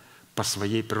мира, по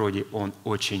своей природе Он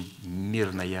очень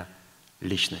мирная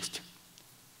личность.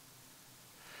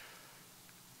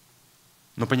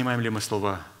 Но понимаем ли мы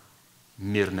слово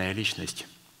 «мирная личность»?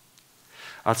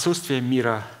 Отсутствие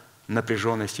мира,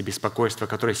 напряженности, беспокойства,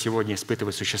 которое сегодня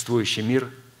испытывает существующий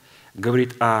мир,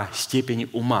 говорит о степени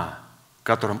ума,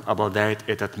 которым обладает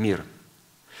этот мир,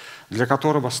 для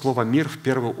которого слово «мир» в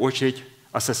первую очередь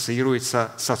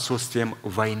ассоциируется с отсутствием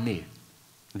войны.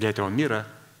 Для этого мира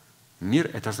мир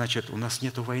 – это значит, у нас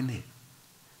нет войны.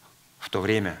 В то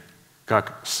время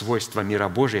как свойство мира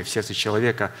Божия в сердце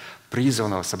человека,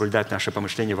 призванного соблюдать наше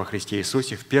помышление во Христе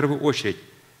Иисусе, в первую очередь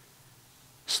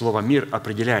слово «мир»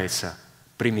 определяется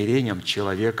примирением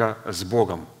человека с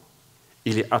Богом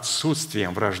или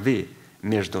отсутствием вражды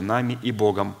между нами и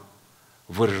Богом,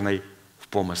 выраженной в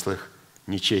помыслах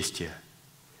нечестия.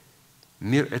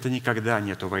 Мир – это не когда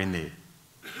нету войны.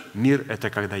 Мир – это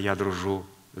когда я дружу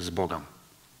с Богом.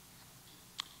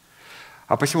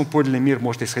 А посему подлинный мир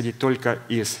может исходить только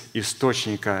из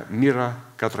источника мира,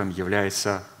 которым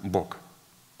является Бог.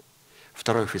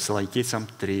 2 Фессалоникийцам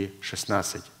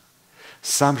 3:16.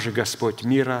 «Сам же Господь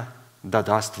мира да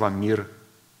даст вам мир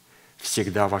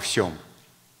всегда во всем.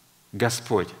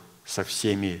 Господь со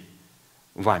всеми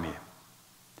вами».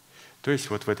 То есть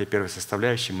вот в этой первой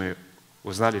составляющей мы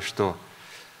узнали, что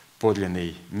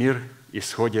подлинный мир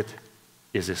исходит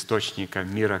из источника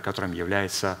мира, которым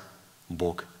является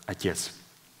Бог Отец.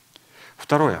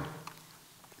 Второе.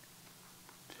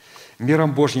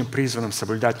 Миром Божьим, призванным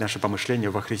соблюдать наше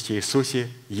помышление во Христе Иисусе,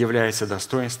 является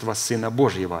достоинство Сына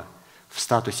Божьего в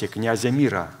статусе князя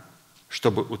мира,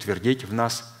 чтобы утвердить в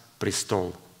нас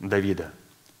престол Давида.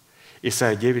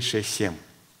 Исайя 9, 6, 7.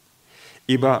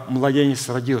 «Ибо младенец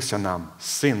родился нам,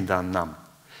 сын дан нам,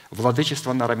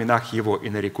 владычество на раменах его, и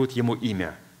нарекут ему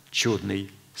имя,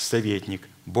 чудный, советник,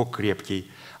 Бог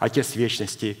крепкий, Отец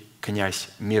вечности, князь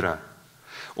мира.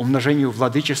 Умножению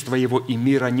владычества его и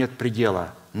мира нет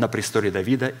предела на престоле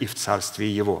Давида и в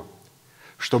царстве его,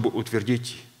 чтобы ему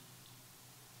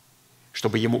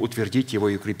утвердить его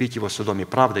и укрепить его судом и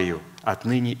правдою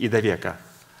отныне и до века.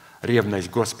 Ревность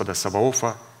Господа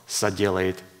Саваофа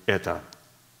соделает это».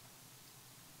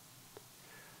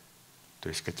 То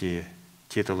есть какие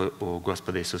титулы у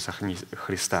Господа Иисуса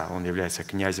Христа? Он является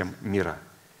князем мира.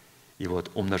 И вот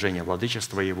умножение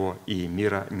владычества его и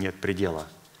мира нет предела,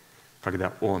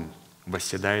 когда он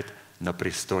восседает на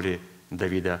престоле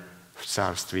Давида в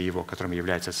царстве его, которым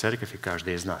является церковь и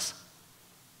каждый из нас.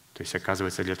 То есть,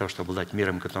 оказывается, для того, чтобы обладать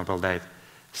миром, которым обладает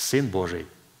Сын Божий,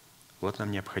 вот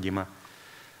нам необходимо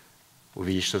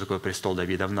увидеть, что такое престол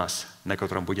Давида в нас, на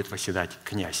котором будет восседать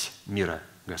князь мира,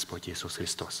 Господь Иисус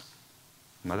Христос.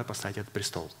 Надо поставить этот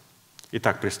престол.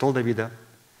 Итак, престол Давида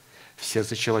в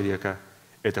сердце человека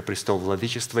 – это престол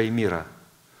владычества и мира,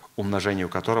 умножению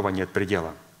которого нет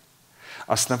предела.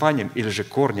 Основанием или же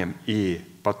корнем и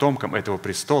потомком этого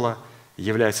престола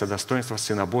является достоинство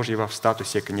Сына Божьего в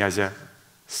статусе князя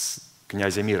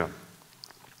мира.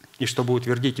 И чтобы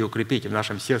утвердить и укрепить в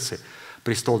нашем сердце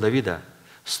престол Давида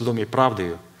судом и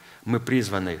правдою, мы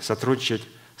призваны сотрудничать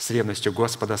с ревностью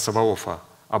Господа Саваофа,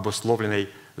 обусловленной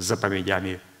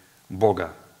заповедями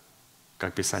Бога.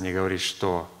 Как Писание говорит,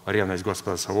 что ревность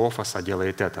Господа Саваофа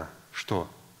соделает это. Что?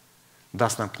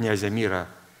 Даст нам князя мира,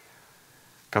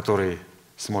 который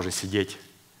сможет сидеть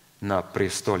на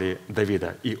престоле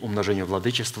Давида, и умножению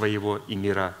владычества его и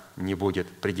мира не будет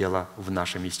предела в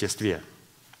нашем естестве.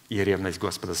 И ревность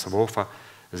Господа Саваофа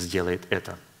сделает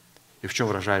это. И в чем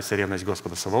выражается ревность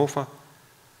Господа Саваофа?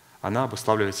 Она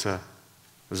обуславливается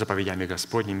заповедями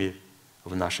Господними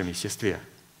в нашем естестве,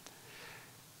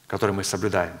 которые мы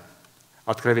соблюдаем.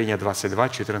 Откровение 22,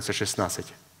 14,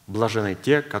 16. «Блаженны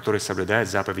те, которые соблюдают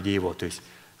заповеди Его». То есть,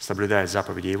 соблюдают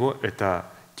заповеди Его – это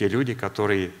те люди,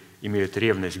 которые имеют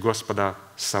ревность Господа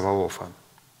Саваофа.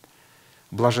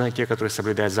 «Блаженны те, которые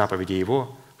соблюдают заповеди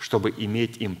Его, чтобы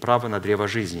иметь им право на древо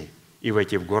жизни и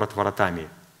войти в город воротами.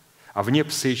 А вне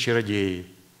псы и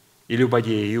чародеи, и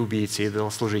любодеи, и убийцы, и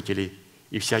идолослужители,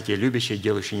 и всякие любящие,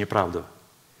 делающие неправду.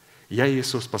 Я,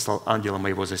 Иисус, послал ангела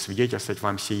моего засвидетельствовать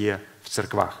вам сие в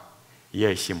церквах. Я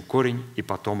есть им корень и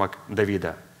потомок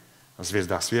Давида,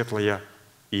 звезда светлая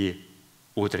и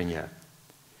утренняя».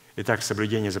 Итак,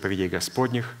 соблюдение заповедей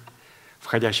Господних,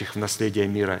 входящих в наследие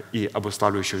мира и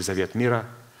обуславливающих завет мира,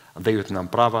 дают нам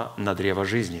право на древо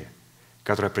жизни,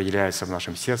 которое определяется в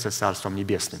нашем сердце Царством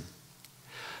Небесным.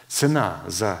 Цена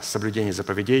за соблюдение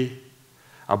заповедей,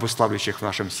 обуславливающих в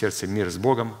нашем сердце мир с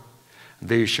Богом,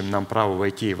 дающим нам право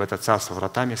войти в это царство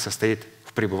вратами, состоит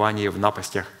в пребывании в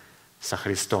напастях со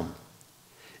Христом.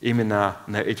 Именно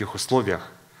на этих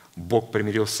условиях Бог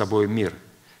примирил с собой мир,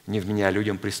 не вменяя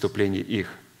людям преступлений их,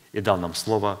 и дал нам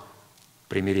слово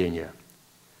примирения.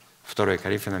 2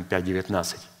 Коринфянам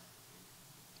 5:19.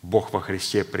 Бог во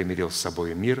Христе примирил с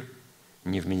собой мир,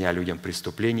 не вменяя людям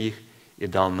преступлений их, и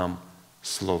дал нам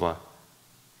слово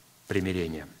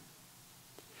примирения.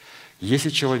 Если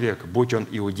человек, будь он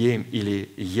иудеем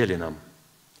или еленом,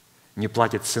 не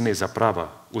платит цены за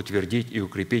право утвердить и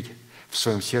укрепить в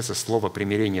своем сердце слово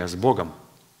примирения с Богом,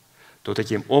 то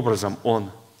таким образом он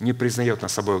не признает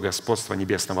над собой господство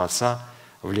Небесного Отца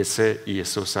в лице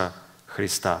Иисуса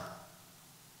Христа.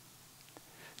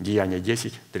 Деяния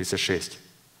 10:36.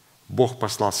 Бог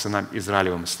послал сынам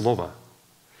Израилевым слово,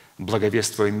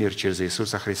 благовествуя мир через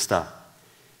Иисуса Христа.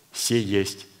 Сей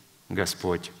есть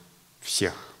Господь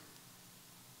всех.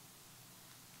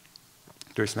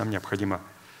 То есть нам необходимо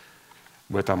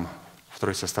в этом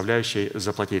второй составляющей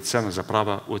заплатить цену за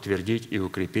право утвердить и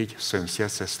укрепить в своем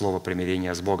сердце слово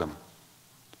примирения с Богом.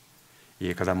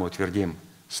 И когда мы утвердим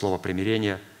слово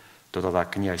примирения, то тогда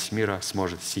князь мира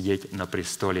сможет сидеть на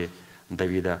престоле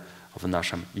Давида в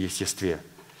нашем естестве.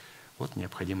 Вот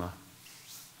необходимо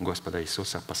Господа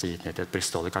Иисуса посадить на этот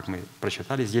престол. И как мы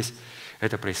прочитали здесь,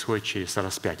 это происходит через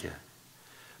распятие.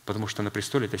 Потому что на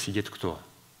престоле-то сидит кто?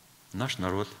 Наш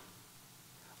народ,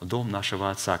 дом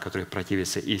нашего Отца, который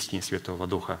противится истине Святого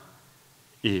Духа,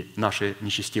 и наши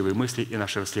нечестивые мысли, и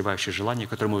наши расслевающие желания,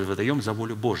 которые мы выдаем за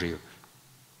волю Божию.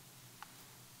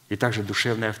 И также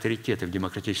душевные авторитеты в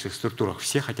демократических структурах.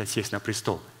 Все хотят сесть на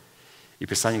престол. И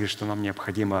Писание говорит, что нам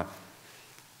необходимо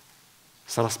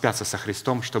сораспяться со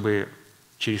Христом, чтобы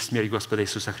через смерть Господа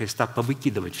Иисуса Христа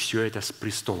повыкидывать все это с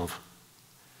престолов.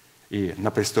 И на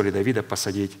престоле Давида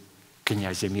посадить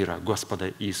князя мира,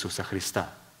 Господа Иисуса Христа.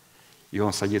 И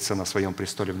Он садится на своем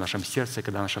престоле в нашем сердце,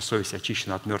 когда наша совесть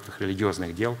очищена от мертвых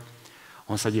религиозных дел.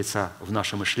 Он садится в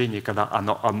наше мышление, когда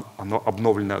оно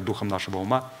обновлено духом нашего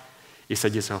ума, и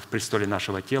садится в престоле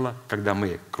нашего тела, когда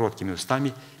мы кроткими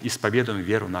устами исповедуем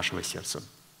веру нашего сердца.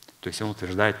 То есть Он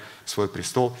утверждает свой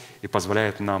престол и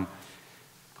позволяет нам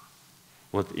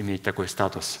иметь такой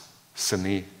статус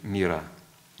сыны мира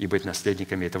и быть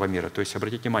наследниками этого мира. То есть,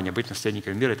 обратите внимание, быть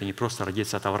наследником мира – это не просто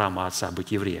родиться от Авраама, отца,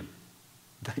 быть евреем.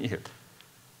 Да нет.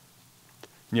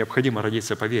 Необходимо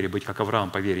родиться по вере, быть как Авраам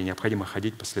по вере. Необходимо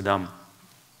ходить по следам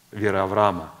веры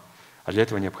Авраама. А для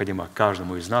этого необходимо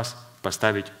каждому из нас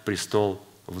поставить престол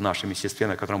в нашем естестве,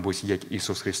 на котором будет сидеть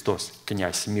Иисус Христос,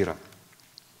 князь мира.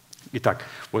 Итак,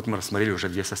 вот мы рассмотрели уже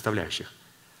две составляющих.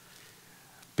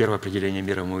 Первое определение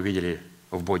мира мы увидели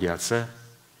в Боге Отце,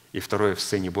 и второе в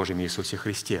Сыне Божьем Иисусе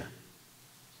Христе.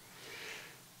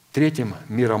 Третьим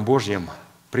миром Божьим,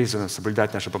 призванным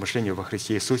соблюдать наше помышление во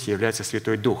Христе Иисусе, является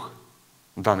Святой Дух,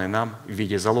 данный нам в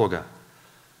виде залога,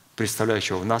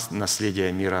 представляющего в нас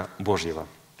наследие мира Божьего.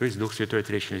 То есть Дух Святой,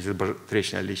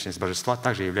 третья личность Божества,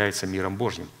 также является миром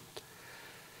Божьим.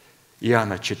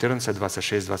 Иоанна 14,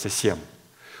 26, 27.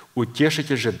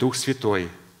 «Утешитель же Дух Святой,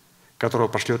 которого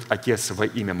пошлет Отец во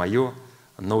имя Мое,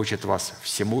 научит вас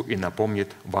всему и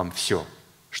напомнит вам все,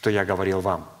 что я говорил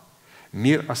вам.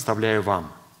 Мир оставляю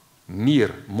вам,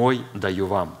 мир мой даю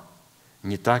вам.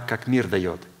 Не так, как мир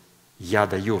дает, я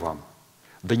даю вам.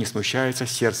 Да не смущается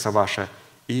сердце ваше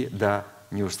и да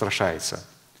не устрашается».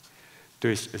 То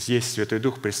есть здесь Святой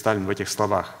Дух представлен в этих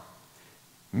словах.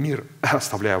 «Мир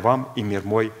оставляю вам, и мир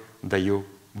мой даю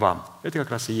вам». Это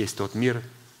как раз и есть тот мир,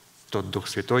 тот Дух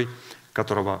Святой,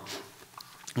 которого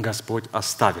Господь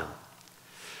оставил.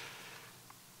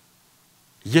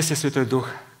 Если Святой Дух,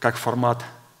 как формат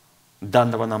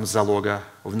данного нам залога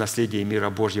в наследии мира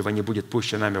Божьего, не будет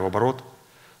пущен нами в оборот,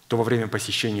 то во время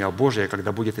посещения Божия,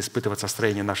 когда будет испытываться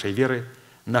строение нашей веры,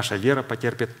 наша вера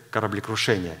потерпит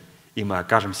кораблекрушение, и мы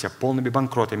окажемся полными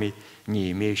банкротами,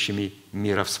 не имеющими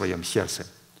мира в своем сердце.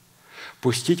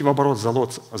 Пустить в оборот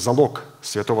залог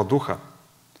Святого Духа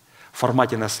в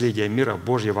формате наследия мира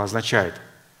Божьего означает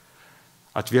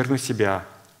отвергнуть себя,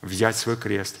 взять свой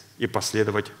крест и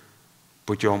последовать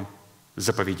путем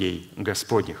заповедей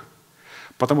Господних.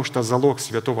 Потому что залог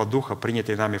Святого Духа,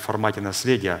 принятый нами в формате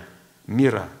наследия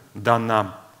мира, дан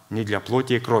нам не для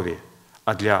плоти и крови,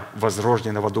 а для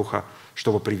возрожденного Духа,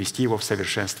 чтобы привести его в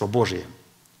совершенство Божие.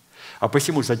 А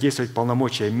посему задействовать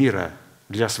полномочия мира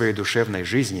для своей душевной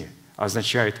жизни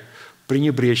означает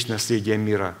пренебречь наследием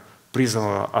мира,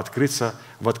 призванного открыться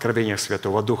в откровениях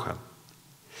Святого Духа,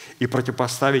 и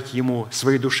противопоставить ему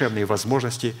свои душевные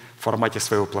возможности в формате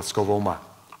своего плотского ума.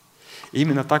 И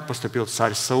именно так поступил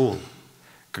царь Саул,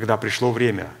 когда пришло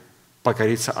время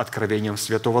покориться откровениям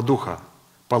Святого Духа,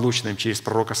 полученным через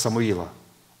пророка Самуила.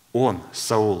 Он,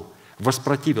 Саул,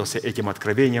 воспротивился этим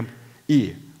откровениям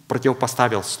и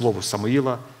противопоставил слову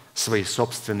Самуила свои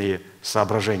собственные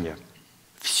соображения,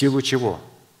 в силу чего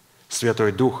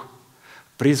Святой Дух,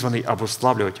 призванный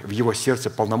обуславливать в его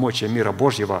сердце полномочия мира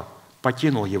Божьего,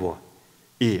 покинул его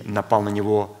и напал на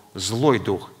него злой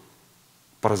дух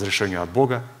по разрешению от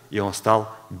Бога, и он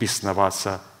стал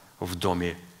бесноваться в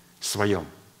доме своем.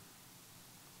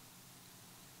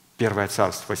 1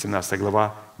 Царств, 18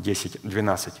 глава,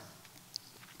 10-12.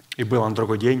 «И был на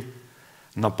другой день,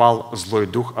 напал злой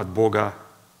дух от Бога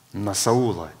на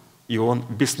Саула, и он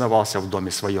бесновался в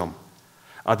доме своем.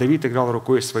 А Давид играл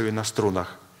рукой своей на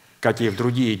струнах, как и в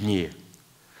другие дни.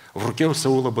 В руке у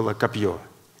Саула было копье,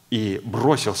 и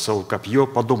бросил Саул копье,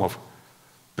 подумав,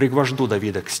 пригвожду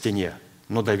Давида к стене.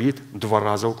 Но Давид 2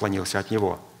 раза уклонился от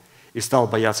него. И стал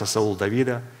бояться Саул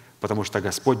Давида, потому что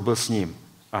Господь был с ним,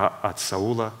 а от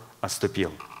Саула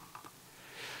отступил».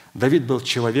 Давид был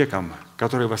человеком,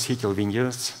 который восхитил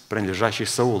венец, принадлежащий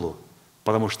Саулу,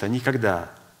 потому что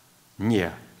никогда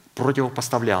не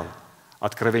противопоставлял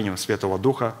откровениям Святого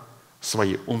Духа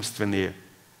свои умственные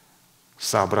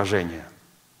соображения.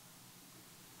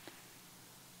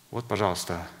 Вот,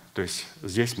 пожалуйста, то есть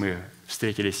здесь мы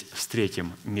встретились с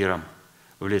третьим миром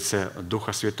в лице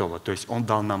Духа Святого. То есть Он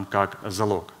дал нам как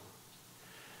залог.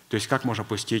 То есть как можно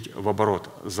пустить в оборот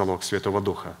залог Святого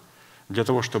Духа? Для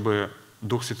того, чтобы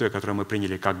Дух Святой, который мы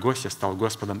приняли как гостя, стал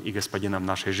Господом и Господином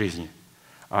нашей жизни.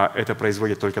 А это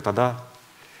производит только тогда,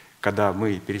 когда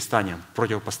мы перестанем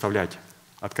противопоставлять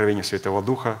откровению Святого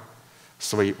Духа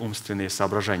свои умственные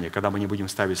соображения, когда мы не будем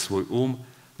ставить свой ум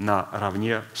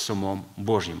наравне с умом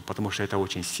Божьим, потому что это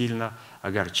очень сильно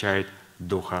огорчает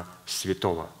Духа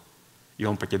Святого. И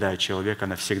он покидает человека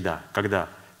навсегда.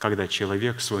 Когда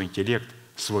человек свой интеллект,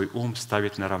 свой ум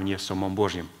ставит наравне с умом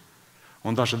Божьим.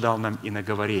 Он даже дал нам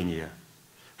иноговорение.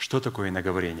 Что такое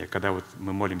иноговорение? Когда вот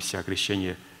мы молимся о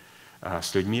крещении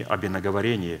с людьми, об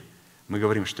иноговорении, мы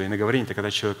говорим, что иноговорение – это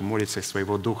когда человек молится из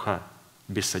своего духа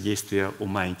без содействия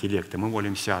ума и интеллекта. Мы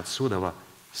молимся отсюда,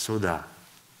 сюда.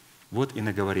 Вот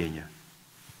иноговорение.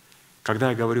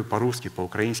 Когда я говорю по-русски,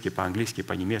 по-украински, по-английски,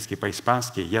 по-немецки,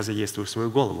 по-испански, я задействую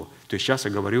свою голову. То есть сейчас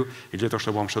я говорю, и для того,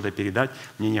 чтобы вам что-то передать,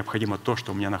 мне необходимо то,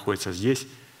 что у меня находится здесь,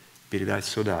 передать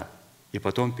сюда. И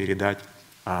потом передать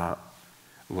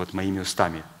вот моими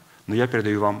устами. Но я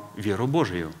передаю вам веру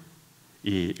Божию.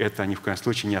 И это ни в коем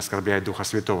случае не оскорбляет Духа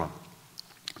Святого.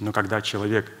 Но когда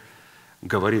человек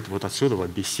говорит вот отсюда, вот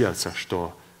без сердца,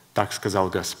 что так сказал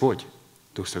Господь,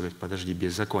 Дух Святой говорит: подожди,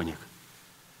 беззаконник.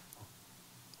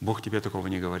 Бог тебе такого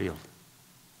не говорил.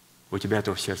 У тебя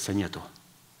этого в сердце нету.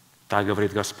 Так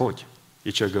говорит Господь.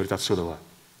 И человек говорит отсюда,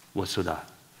 вот сюда.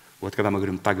 Вот когда мы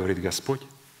говорим «так говорит Господь»,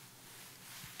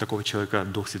 такого человека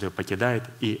Дух Святой покидает,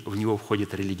 и в него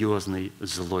входит религиозный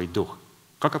злой дух.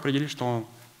 Как определить, что он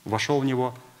вошел в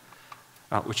него?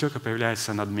 У человека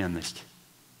появляется надменность.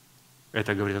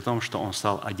 Это говорит о том, что он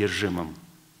стал одержимым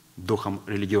духом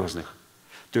религиозных.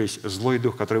 То есть злой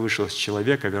дух, который вышел из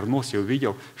человека, вернулся и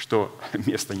увидел, что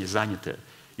место не занято,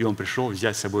 и он пришел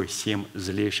взять с собой 7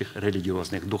 злейших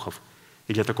религиозных духов.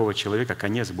 И для такого человека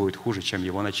конец будет хуже, чем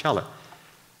его начало.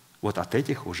 Вот от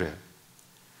этих уже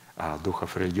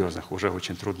духов религиозных уже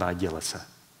очень трудно отделаться,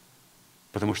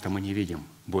 потому что мы не видим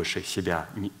больше себя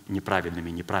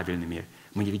неправильными.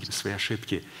 Мы не видим свои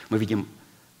ошибки. Мы видим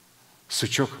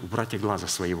сучок в брате глаза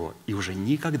своего, и уже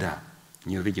никогда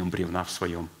не увидим бревна в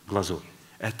своем глазу.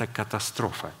 Это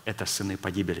катастрофа, это сыны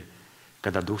погибели,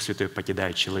 когда Дух Святой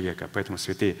покидает человека. Поэтому,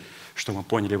 святые, что мы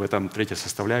поняли в этом третьей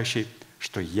составляющей,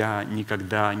 что я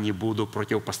никогда не буду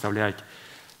противопоставлять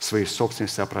свои собственные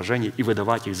соображения и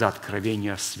выдавать их за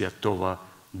откровение Святого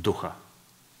Духа.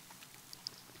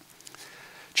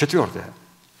 4.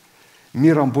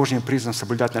 Миром Божьим призван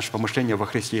соблюдать наше помышление во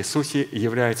Христе Иисусе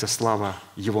является слава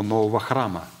Его нового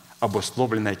храма,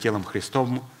 обусловленная телом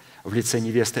Христовым в лице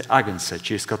невесты Агнца,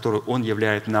 через которую Он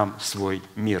являет нам свой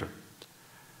мир.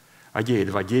 Агея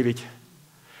 2:9.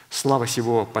 «Слава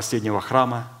сего последнего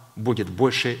храма будет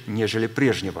больше, нежели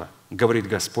прежнего, говорит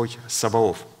Господь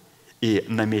Саваоф. И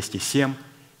на месте сем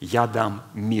я дам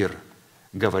мир,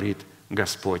 говорит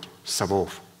Господь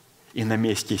Саваоф. И на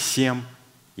месте сем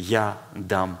я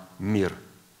дам мир».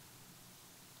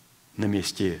 На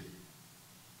месте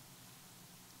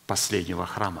последнего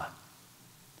храма.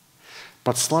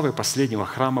 Под славой последнего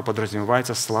храма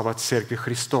подразумевается слава Церкви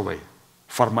Христовой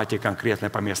в формате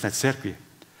конкретной поместной церкви,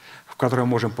 в которой мы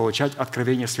можем получать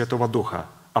откровение Святого Духа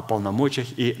о полномочиях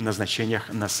и назначениях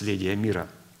наследия мира.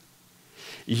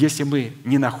 И если мы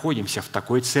не находимся в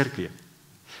такой церкви,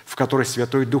 в которой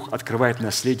Святой Дух открывает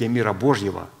наследие мира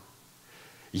Божьего,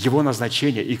 его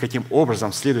назначение и каким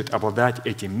образом следует обладать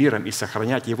этим миром и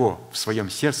сохранять его в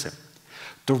своем сердце,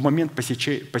 то в момент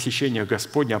посещения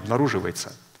Господня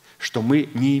обнаруживается, что мы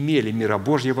не имели мира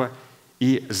Божьего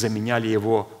и заменяли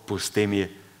его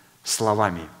пустыми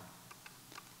словами.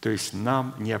 То есть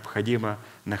нам необходимо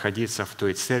находиться в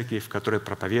той церкви, в которой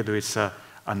проповедуется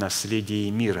о наследии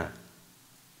мира,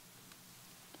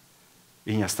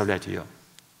 и не оставлять ее.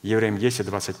 Евреям 10,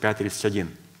 25,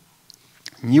 31.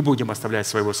 «Не будем оставлять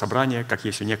своего собрания, как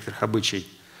есть у некоторых обычай,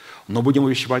 но будем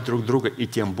увещевать друг друга, и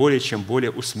тем более, чем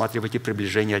более усматривайте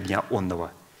приближение дня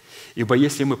онного. Ибо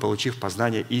если мы, получив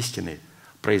познание истины,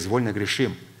 произвольно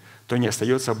грешим, то не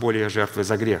остается более жертвы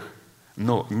за грех,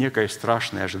 но некое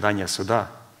страшное ожидание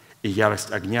суда и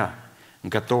ярость огня,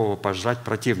 готового пожрать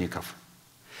противников.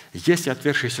 Если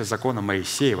отвергшиеся закона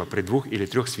Моисеева при 2 или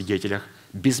 3 свидетелях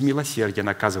без милосердия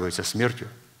наказываются смертью,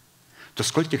 то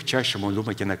скольких чаще, вы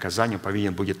думаете, наказанием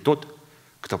повинен будет тот,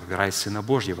 кто попирает Сына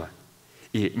Божьего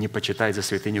и не почитает за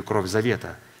святыню кровь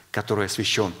завета, который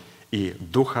освящен, и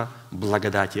Духа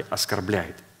благодати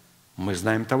оскорбляет. Мы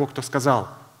знаем того, кто сказал: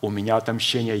 «У меня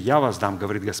отомщение, я воздам,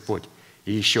 говорит Господь».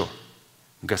 И еще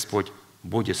Господь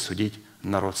будет судить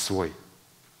народ свой».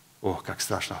 Ох, как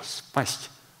страшно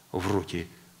спасть в руки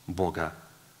Бога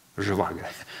живаго,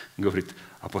 говорит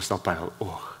апостол Павел.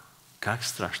 Ох, как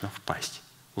страшно впасть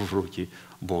в руки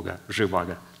Бога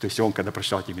живаго. То есть он, когда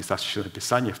прочитал эти места Священного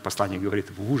Писания, в послании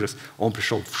говорит в ужас, он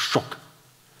пришел в шок.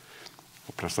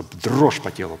 Просто дрожь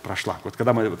по телу прошла. Вот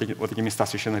когда мы вот эти места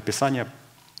Священного Писания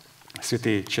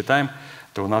святые читаем,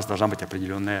 то у нас должна быть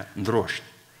определенная дрожь.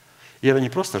 И это не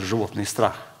просто животный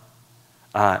страх,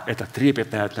 а это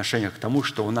трепетное отношение к тому,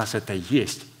 что у нас это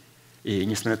есть. И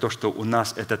несмотря на то, что у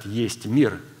нас этот есть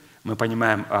мир, мы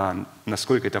понимаем,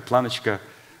 насколько эта планочка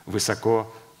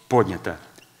высоко поднята.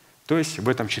 То есть в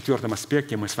этом 4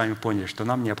 аспекте мы с вами поняли, что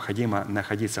нам необходимо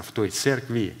находиться в той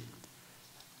церкви,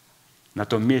 на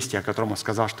том месте, о котором он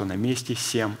сказал, что на месте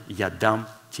сем я дам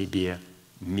тебе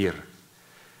мир.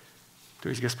 То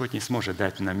есть Господь не сможет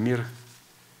дать нам мир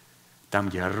там,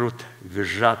 где орут,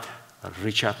 визжат,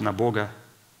 рычат на Бога,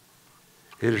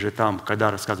 или же там,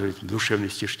 когда рассказывают душевные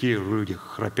стишки, люди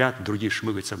храпят, другие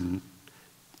шмыгаются.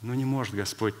 Ну не может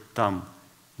Господь там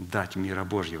дать мира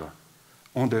Божьего.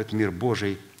 Он дает мир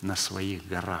Божий на своих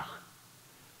горах.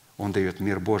 Он дает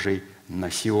мир Божий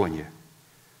на Сионе.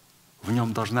 В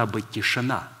нем должна быть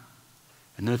тишина.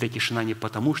 Но эта тишина не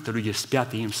потому, что люди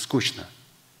спят и им скучно,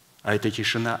 а это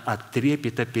тишина от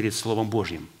трепета перед Словом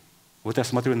Божьим. Вот я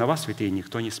смотрю на вас, святые,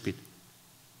 никто не спит.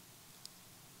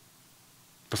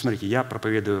 Посмотрите, я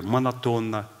проповедую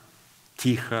монотонно,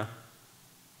 тихо,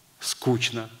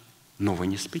 скучно, но вы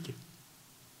не спите.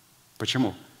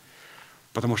 Почему?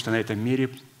 Потому что на этом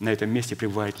месте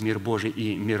пребывает мир Божий,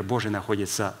 и мир Божий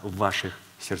находится в ваших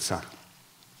сердцах.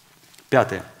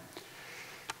 5.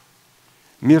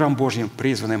 Миром Божьим,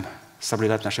 призванным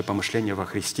соблюдать наши помышления во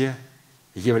Христе,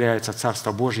 является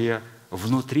Царство Божие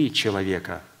внутри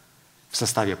человека в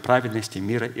составе праведности,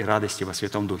 мира и радости во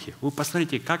Святом Духе. Вы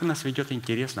посмотрите, как нас ведет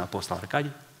интересно апостол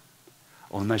Аркадий.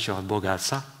 Он начал от Бога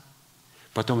Отца,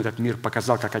 потом этот мир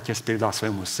показал, как Отец передал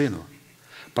своему Сыну,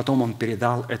 потом Он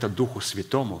передал это Духу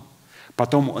Святому,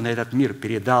 потом Он этот мир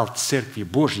передал Церкви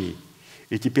Божьей,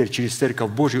 и теперь через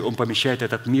Церковь Божию Он помещает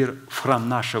этот мир в храм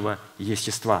нашего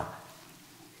естества.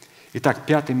 Итак,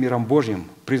 5 миром Божьим,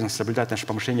 призван соблюдать наше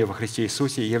помышление во Христе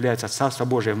Иисусе, является Царство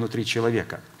Божие внутри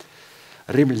человека.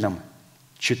 Римлянам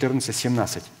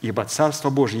 14:17. «Ибо Царство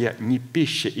Божие не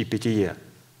пища и питье,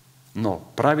 но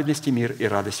праведность и мир и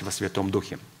радость во Святом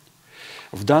Духе».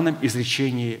 В данном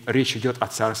изречении речь идет о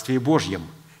Царстве Божьем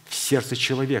в сердце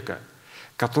человека,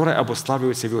 которое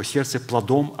обуславливается в его сердце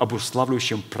плодом,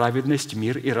 обуславливающим праведность,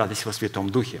 мир и радость во Святом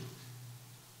Духе.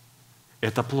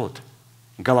 Это плод.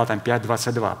 Галатам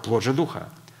 5:22. Плод же Духа.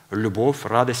 Любовь,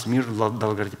 радость, мир,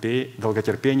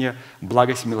 долготерпение,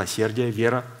 благость, милосердие,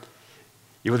 вера.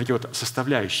 И вот эти вот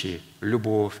составляющие –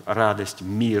 любовь, радость,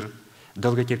 мир,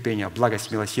 долготерпение, благость,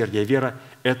 милосердие, вера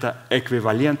 – это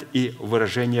эквивалент и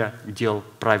выражение дел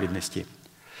праведности.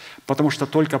 Потому что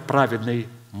только праведный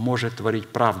может творить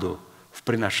правду в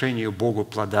приношении Богу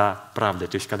плода правды.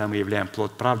 То есть, когда мы являем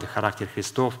плод правды, характер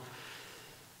Христов,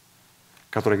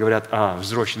 которые говорят о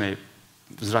взращенной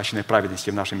праведности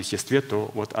в нашем естестве,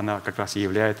 то вот она как раз и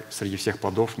являет среди всех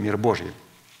плодов мир Божий.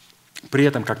 При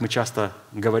этом, как мы часто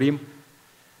говорим,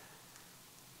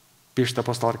 пишет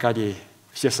апостол Аркадий,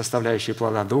 все составляющие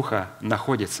плода Духа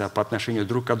находятся по отношению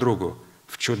друг к другу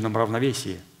в чудном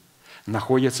равновесии,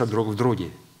 находятся друг в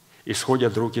друге,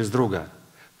 исходят друг из друга,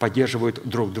 поддерживают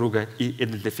друг друга и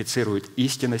идентифицируют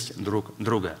истинность друг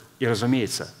друга. И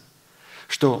разумеется,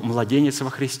 что младенец во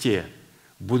Христе,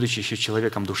 будучи еще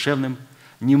человеком душевным,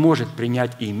 не может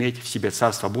принять и иметь в себе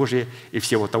Царство Божие и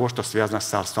всего того, что связано с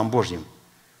Царством Божьим.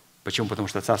 Почему? Потому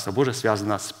что Царство Божие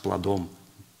связано с плодом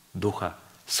Духа,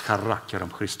 с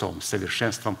характером Христовым, с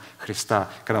совершенством Христа,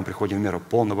 когда мы приходим в меру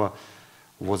полного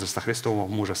возраста Христового,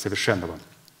 мужа совершенного.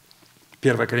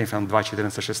 1 Коринфянам 2,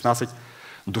 14, 16.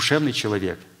 «Душевный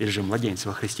человек, или же младенец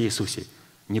во Христе Иисусе,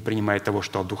 не принимает того,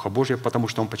 что от Духа Божия, потому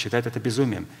что он почитает это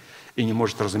безумием, и не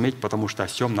может разуметь, потому что о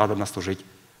всем надо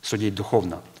судить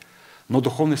духовно. Но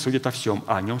духовный судит о всем,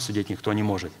 а о нем судить никто не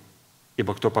может.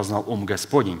 Ибо кто познал ум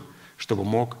Господень, чтобы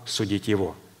мог судить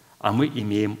его? А мы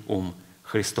имеем ум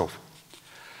Христов».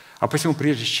 А посему,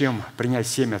 прежде чем принять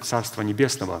семя Царства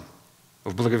Небесного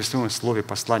в благовестном слове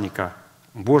посланника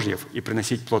Божьев и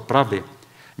приносить плод правды,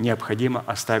 необходимо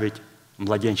оставить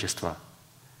младенчество.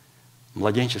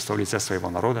 Младенчество в лице своего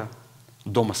народа,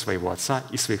 дома своего отца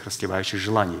и своих растлевающих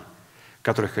желаний,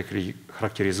 которые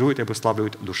характеризуют и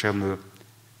обуславливают душевную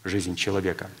жизнь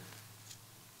человека.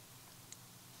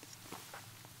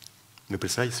 Вы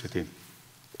представляете, святые,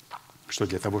 что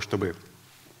для того, чтобы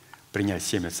принять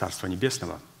семя Царства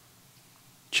Небесного,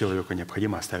 человеку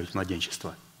необходимо оставить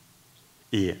младенчество.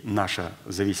 И наша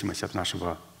зависимость от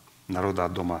нашего народа,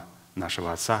 от дома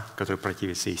нашего Отца, который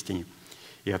противится истине,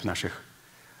 и от наших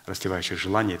растлевающих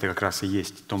желаний, это как раз и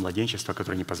есть то младенчество,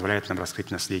 которое не позволяет нам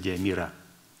раскрыть наследие мира.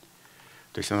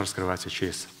 То есть оно раскрывается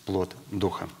через плод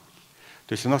Духа.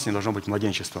 То есть у нас не должно быть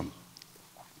младенчеством,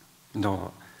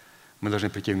 но мы должны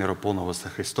прийти в меру полного возраста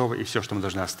Христова, и все, что мы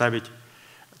должны оставить,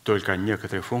 только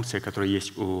некоторые функции, которые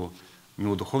есть не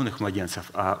у духовных младенцев,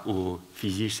 а у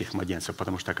физических младенцев.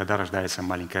 Потому что когда рождается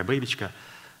маленькая бэбичка,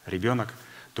 ребенок,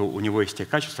 то у него есть те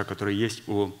качества, которые есть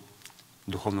у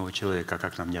духовного человека,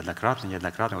 как нам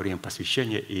неоднократно во время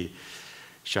посвящения. И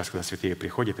сейчас, когда святые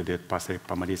приходят и дают пастырь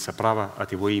помолиться право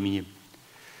от его имени,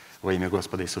 во имя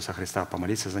Господа Иисуса Христа,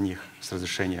 помолиться за них с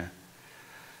разрешения,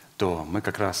 то мы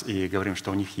как раз и говорим,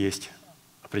 что у них есть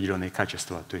определенные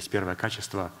качества. То есть первое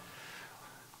качество –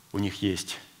 у них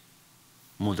есть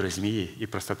мудрость змеи и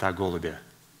простота голубя.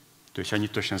 То есть они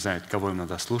точно знают, кого им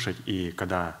надо слушать и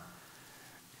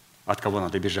от кого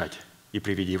надо бежать. И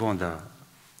при виде его надо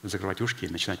закрывать ушки и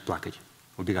начинать плакать,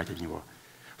 убегать от него.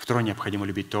 Второе, необходимо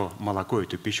любить то молоко и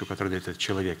ту пищу, которую дает этот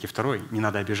человек. И второе, не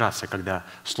надо обижаться, когда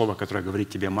слово, которое говорит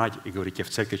тебе мать и говорит тебе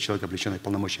в церкви человек, облеченный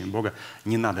полномочиями Бога,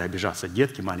 не надо обижаться.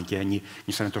 Детки маленькие, они,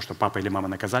 несмотря на то, что папа или мама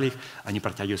наказали их, они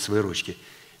протягивают свои ручки.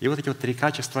 И вот эти вот три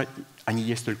качества, они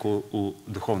есть только у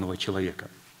духовного человека.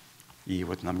 И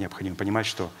вот нам необходимо понимать,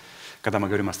 что когда мы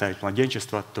говорим оставить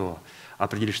младенчество, то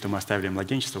определить, что мы оставили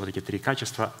младенчество, вот эти три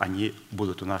качества, они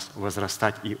будут у нас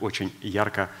возрастать и очень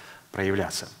ярко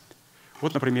проявляться.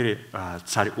 Вот на примере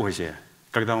царь Озия.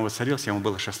 Когда он воцарился, ему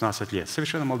было 16 лет.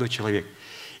 Совершенно молодой человек.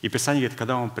 И Писание говорит,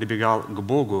 когда он прибегал к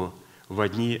Богу в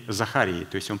дни Захарии,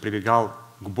 то есть он прибегал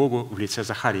к Богу в лице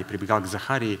Захарии, прибегал к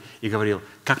Захарии и говорил,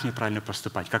 как мне правильно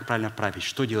поступать, как правильно править,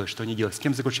 что делать, что не делать, с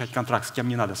кем заключать контракт, с кем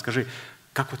не надо. Скажи,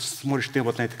 как вот смотришь ты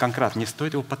вот на этот контракт, не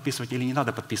стоит его подписывать или не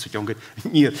надо подписывать? Он говорит,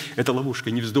 нет, это ловушка,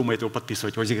 не вздумай его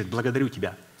подписывать. Озия говорит, благодарю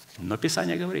тебя. Но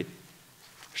Писание говорит,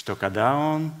 что когда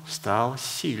он стал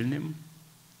сильным,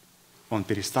 он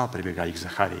перестал прибегать к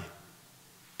Захарии,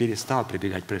 перестал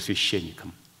прибегать к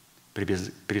первосвященникам,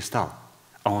 перестал.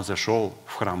 А он зашел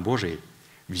в храм Божий,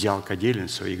 взял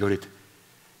кадильницу и говорит,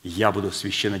 я буду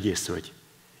священнодействовать.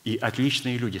 И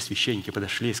отличные люди, священники,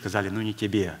 подошли и сказали, ну не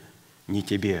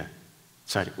тебе,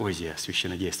 царь Озия,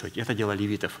 священнодействовать. Это дело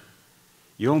левитов.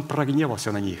 И он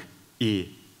прогневался на них,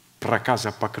 и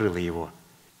проказа покрыла его.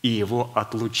 И его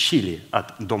отлучили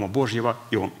от Дома Божьего,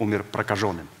 и он умер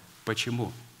прокаженным.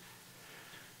 Почему?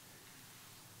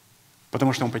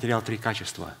 Потому что он потерял три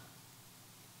качества.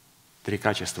 Три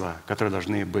качества, которые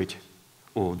должны быть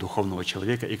у духовного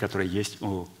человека и которые есть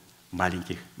у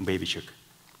маленьких бэбичек.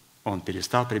 Он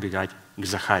перестал прибегать к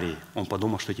Захарии. Он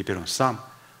подумал, что теперь он сам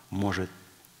может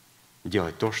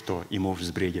делать то, что ему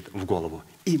взбредет в голову.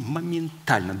 И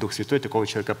моментально Дух Святой такого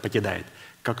человека покидает.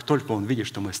 Как только он видит,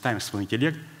 что мы ставим свой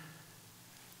интеллект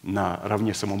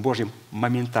наравне с самым Божьим,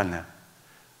 моментально.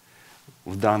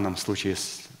 В данном случае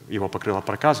его покрыла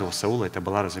проказа, у Саула это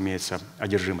была, разумеется,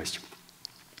 одержимость,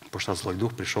 потому что злой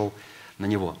дух пришел на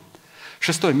него.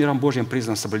 Шестое. Миром Божьим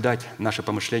призван соблюдать наше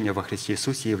помышление во Христе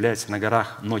Иисусе и является на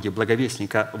горах ноги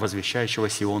благовестника, возвещающего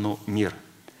Сиону мир.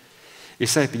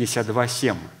 Исайя 52,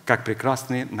 7. «Как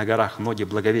прекрасны на горах ноги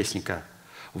благовестника,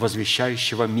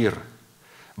 возвещающего мир,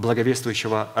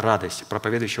 благовествующего радость,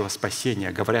 проповедующего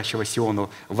спасение, говорящего Сиону,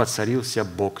 воцарился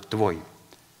Бог твой».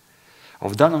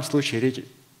 В данном случае речь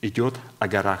идет о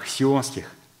горах Сионских,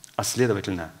 а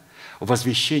следовательно,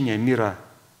 возвещение мира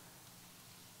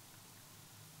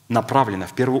направлено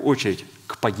в первую очередь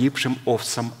к погибшим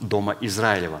овцам дома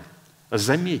Израилева.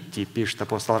 Заметьте, пишет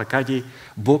апостол Аркадий,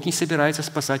 Бог не собирается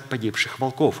спасать погибших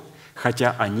волков,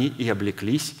 хотя они и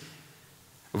облеклись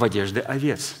в одежды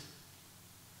овец.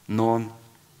 Но Он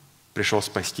пришел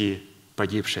спасти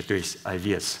погибших, то есть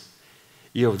овец.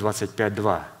 Иов 25,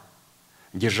 2.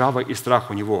 «Держава и страх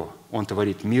у него, он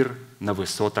творит мир на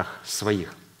высотах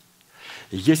своих».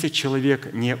 Если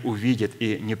человек не увидит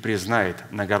и не признает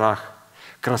на горах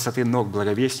красоты ног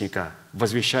благовестника,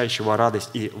 возвещающего радость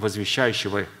и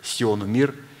возвещающего Сиону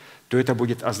мир, то это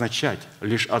будет означать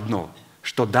лишь одно,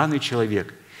 что данный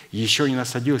человек еще не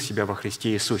насадил себя во Христе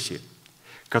Иисусе,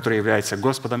 который является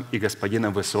Господом и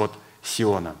Господином высот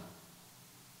Сиона.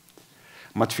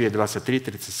 Матфея 23,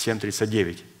 37,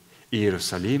 39.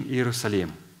 «Иерусалим,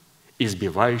 Иерусалим,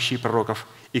 избивающий пророков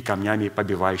и камнями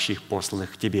побивающих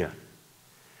посланных к тебе».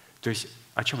 То есть,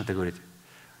 о чем это говорит?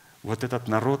 Вот этот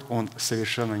народ, он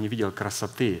совершенно не видел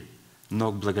красоты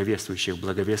ног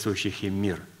благовествующих им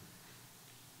мир.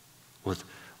 Вот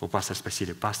у пастора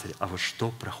спросили, пастырь, а вот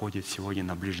что проходит сегодня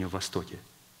на Ближнем Востоке?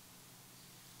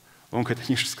 Он говорит,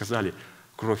 они же сказали,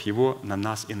 кровь его на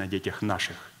нас и на детях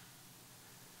наших.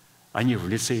 они в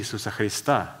лице Иисуса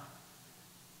Христа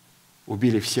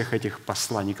убили всех этих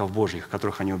посланников Божьих,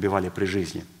 которых они убивали при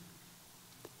жизни.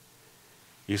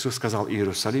 Иисус сказал: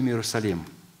 «Иерусалим, Иерусалим,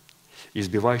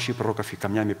 избивающий пророков и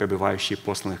камнями побивающий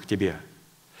посланных к тебе,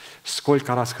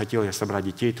 сколько раз хотел я собрать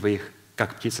детей твоих,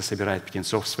 как птица собирает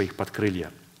птенцов своих под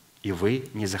крылья, и вы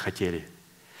не захотели.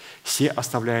 Се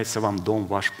оставляется вам дом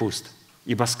ваш пуст,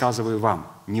 ибо сказываю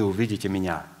вам, не увидите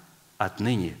меня.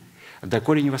 Отныне,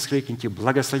 доколе не воскликните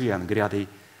благословен грядой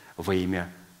во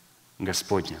имя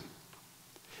Господне».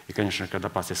 И, конечно, когда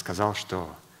пастырь сказал,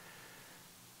 что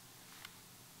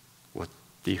вот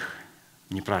их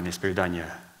неправильное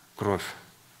исповедание, кровь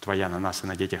Твоя на нас и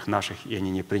на детях наших, и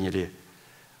они не приняли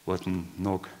вот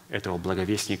ног этого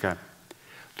благовестника,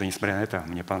 то, несмотря на это,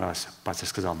 мне понравилось, пастырь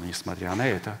сказал: но несмотря на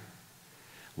это,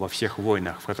 во всех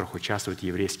войнах, в которых участвует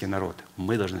еврейский народ,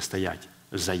 мы должны стоять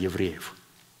за евреев.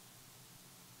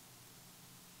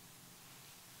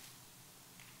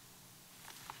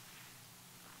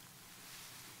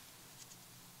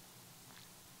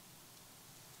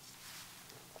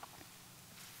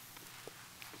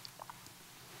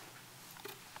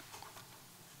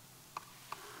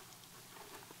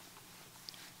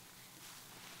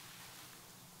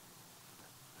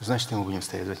 Значит, мы будем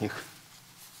стоять за них.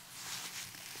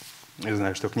 Я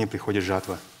знаю, что к ним приходит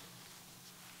жатва.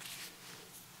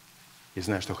 И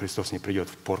знаю, что Христос не придет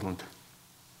в Портланд,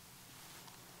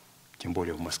 тем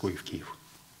более в Москву и в Киев.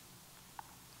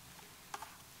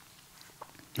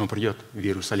 Он придет в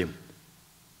Иерусалим.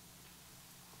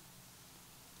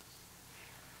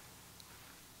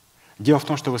 Дело в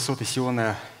том, что высоты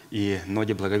Сиона и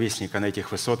ноги благовестника на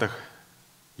этих высотах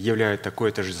являют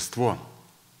такое торжество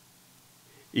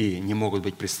и не могут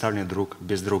быть представлены друг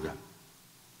без друга.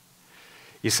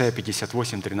 Исайя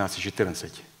 58, 13,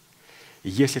 14.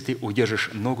 «Если ты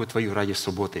удержишь ногу твою ради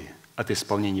субботы от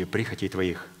исполнения прихотей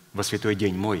твоих во святой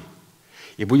день мой,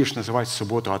 и будешь называть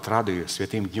субботу отрадою,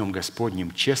 святым днем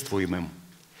Господним, чествуемым,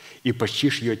 и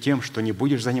почтишь ее тем, что не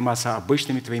будешь заниматься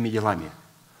обычными твоими делами,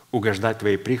 угождать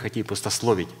твоей прихоти и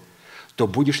пустословить, то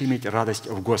будешь иметь радость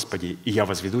в Господе, и я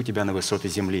возведу тебя на высоты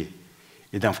земли,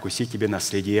 и дам вкусить тебе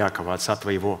наследие Иакова, отца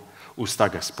твоего, уста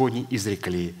Господни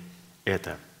изрекли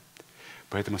это».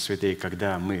 Поэтому, святые,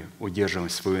 когда мы удерживаем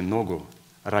свою ногу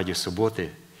ради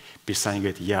субботы, Писание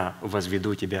говорит: «Я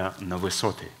возведу тебя на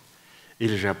высоты».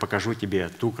 Или же я покажу тебе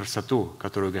ту красоту,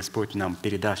 которую Господь нам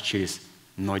передаст через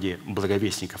ноги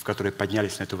благовестников, которые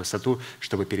поднялись на эту высоту,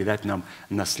 чтобы передать нам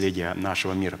наследие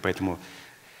нашего мира. Поэтому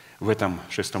в этом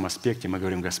 6 аспекте мы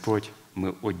говорим: Господь,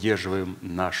 мы удерживаем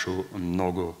нашу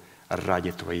ногу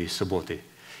ради Твоей субботы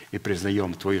и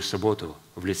признаем Твою субботу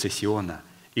в лице Сиона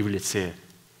и в лице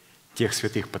тех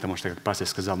святых, потому что, как пастырь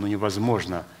сказал,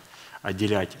 невозможно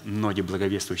отделять ноги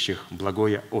благовествующих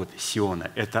благое от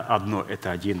Сиона. Это одно, это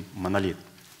один монолит.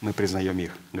 Мы признаем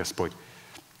их, Господь.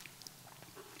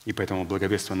 И поэтому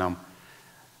благовествуй нам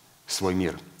свой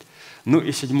мир. Ну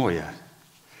и 7.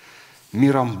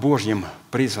 Миром Божьим,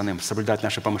 призванным соблюдать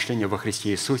наши помышления во Христе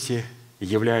Иисусе,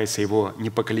 является Его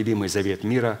непоколебимый завет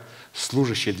мира,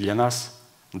 служащий для нас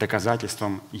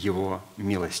доказательством Его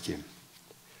милости.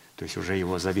 То есть уже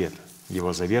Его завет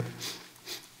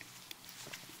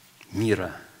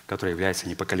мира, который является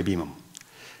непоколебимым.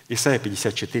 Исайя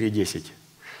 54, 10.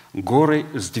 «Горы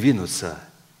сдвинутся,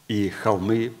 и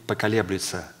холмы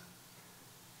поколеблются,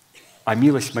 а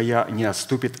милость моя не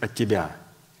отступит от тебя,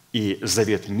 и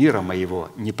завет мира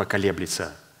моего не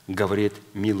поколеблется, говорит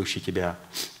милующий тебя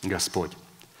Господь».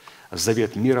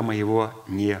 Завет мира моего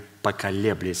не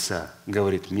поколеблется,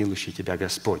 говорит милующий тебя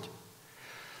Господь.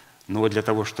 Но вот для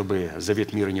того, чтобы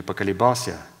завет мира не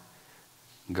поколебался,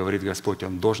 говорит Господь,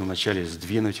 Он должен вначале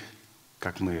сдвинуть,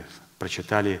 как мы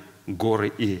прочитали,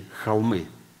 горы и холмы.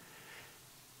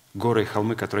 Горы и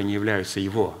холмы, которые не являются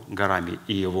Его горами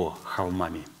и Его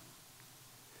холмами.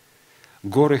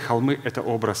 Горы и холмы – это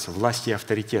образ власти и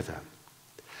авторитета.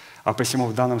 А посему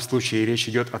в данном случае речь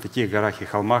идет о таких горах и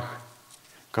холмах,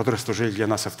 которые служили для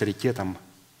нас авторитетом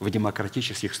в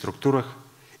демократических структурах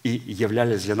и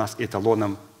являлись для нас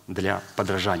эталоном для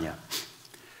подражания.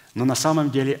 Но на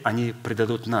самом деле они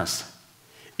предадут нас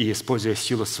и, используя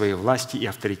силу своей власти и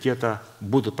авторитета,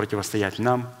 будут противостоять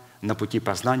нам на пути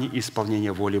познания и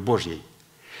исполнения воли Божьей.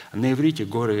 На иврите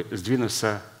горы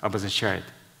сдвинуться обозначает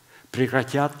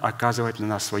прекратят оказывать на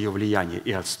нас свое влияние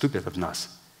и отступят от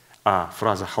нас. А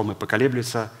фраза «холмы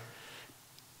поколеблются»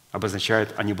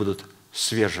 обозначает «они будут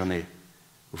свержены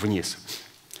вниз».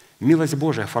 Милость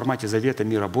Божия в формате завета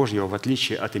мира Божьего, в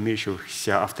отличие от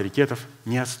имеющихся авторитетов,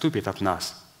 не отступит от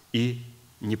нас и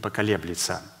не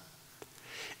поколеблется.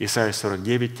 Исайя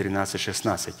 49, 13,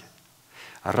 16.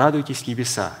 «Радуйтесь,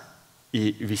 небеса,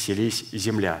 и веселись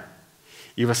земля,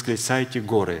 и восклицайте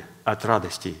горы от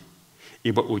радости,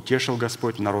 ибо утешил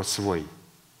Господь народ свой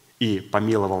и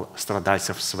помиловал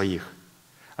страдальцев своих.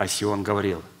 А Сион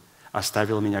говорил: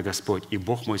 оставил меня Господь, и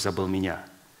Бог мой забыл меня.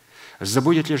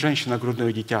 Забудет ли женщина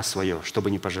грудное дитя свое,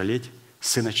 чтобы не пожалеть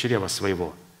сына чрева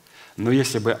своего? Но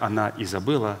если бы она и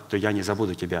забыла, то я не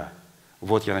забуду тебя.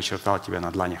 Вот я начертал тебя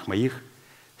на дланях моих,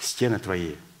 стены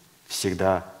твои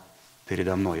всегда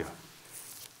передо мною».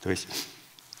 То есть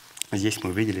здесь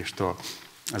мы увидели, что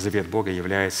завет Бога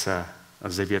является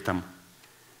заветом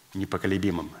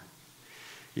непоколебимым.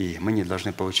 И мы не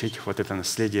должны получить вот это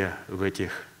наследие в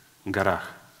этих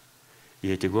горах. И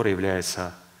эти горы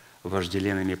являются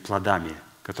вожделенными плодами,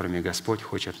 которыми Господь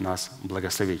хочет нас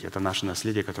благословить. Это наше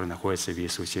наследие, которое находится в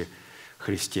Иисусе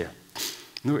Христе.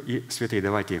 Ну и, святые,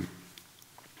 давайте,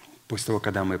 после того,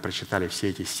 когда мы прочитали все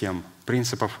эти 7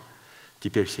 принципов,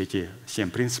 теперь все эти 7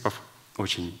 принципов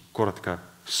очень коротко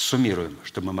суммируем,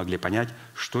 чтобы мы могли понять,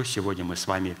 что сегодня мы с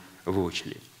вами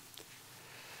выучили.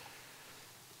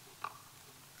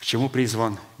 К чему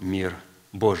призван мир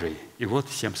Божий? И вот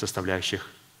 7 составляющих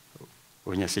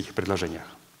в нескольких предложениях.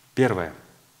 Первое.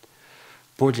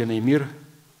 Подлинный мир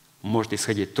может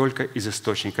исходить только из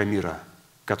источника мира,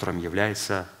 которым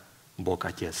является Бог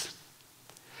Отец.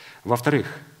 Во-вторых,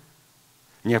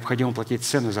 необходимо платить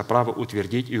цену за право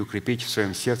утвердить и укрепить в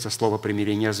своем сердце слово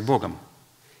примирения с Богом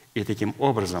и таким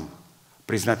образом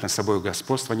признать над собой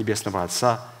господство Небесного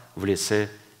Отца в лице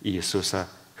Иисуса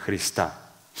Христа.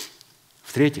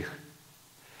 В-третьих,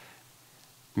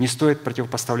 не стоит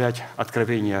противопоставлять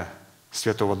откровения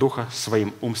Святого Духа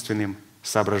своим умственным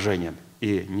соображениям,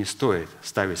 и не стоит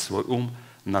ставить свой ум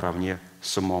наравне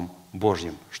с умом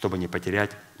Божьим, чтобы не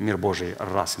потерять мир Божий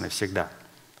раз и навсегда.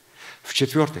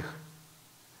 В-четвертых,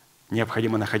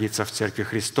 необходимо находиться в Церкви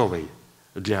Христовой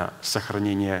для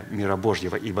сохранения мира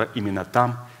Божьего, ибо именно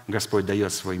там Господь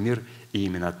дает свой мир, и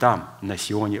именно там, на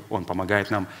Сионе, Он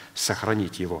помогает нам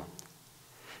сохранить его.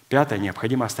 Пятое,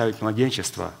 необходимо оставить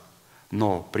младенчество,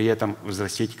 но при этом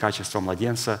взрастить качество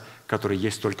младенца, которое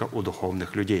есть только у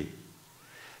духовных людей.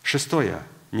 Шестое,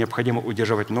 необходимо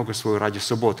удерживать ногу свою ради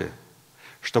субботы,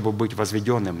 чтобы быть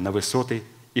возведенным на высоты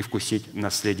и вкусить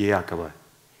наследие Иакова.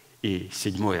 И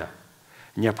седьмое,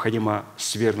 необходимо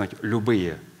свергнуть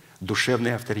любые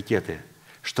душевные авторитеты,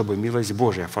 чтобы милость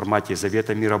Божия в формате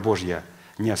завета мира Божья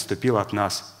не отступила от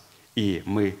нас, и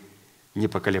мы не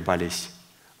поколебались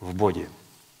в Боге.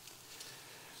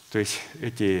 То есть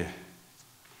эти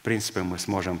принципы мы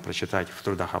сможем прочитать в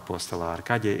трудах апостола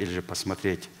Аркадия или же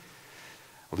посмотреть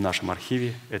в нашем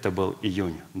архиве. Это был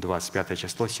июнь, 25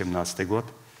 число, 17 год,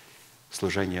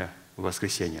 служение в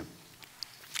воскресенье.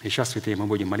 И сейчас, святые, мы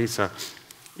будем молиться,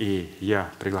 и я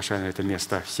приглашаю на это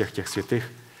место всех тех святых,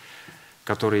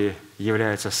 которые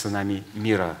являются сынами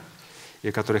мира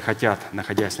и которые хотят,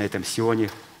 находясь на этом Сионе,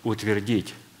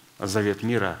 утвердить завет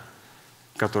мира,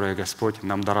 который Господь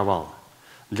нам даровал,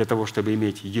 для того, чтобы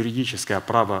иметь юридическое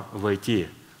право войти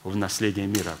в наследие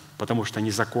мира, потому что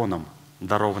не законом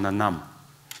даровано нам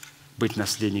быть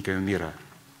наследниками мира,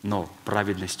 но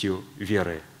праведностью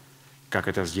веры, как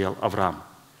это сделал Авраам.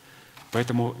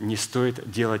 Поэтому не стоит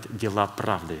делать дела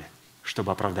правды,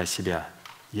 чтобы оправдать себя.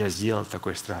 Я сделал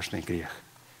такой страшный грех.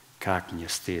 Как мне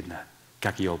стыдно,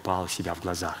 как я упал у себя в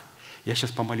глазах. Я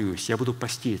сейчас помолюсь, я буду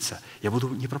поститься, я буду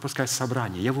не пропускать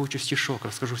собрание, я выучу стишок,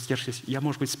 расскажу стишок, я,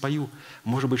 может быть, спою,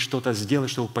 может быть, что-то сделаю,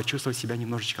 чтобы почувствовать себя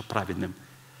немножечко праведным.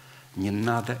 Не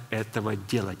надо этого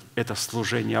делать. Это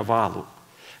служение Ваалу.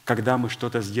 Когда мы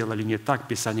что-то сделали не так,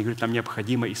 Писание говорит, нам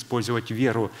необходимо использовать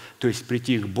веру, то есть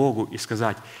прийти к Богу и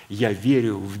сказать: «Я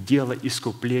верю в дело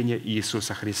искупления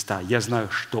Иисуса Христа. Я знаю,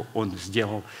 что Он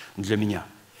сделал для меня».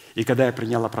 И когда я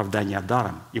принял оправдание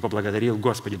даром и поблагодарил: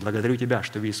 «Господи, благодарю Тебя,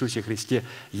 что в Иисусе Христе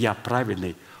я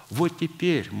праведный», вот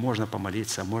теперь можно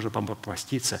помолиться, можно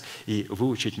попаститься и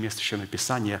выучить место Священного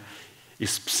Писания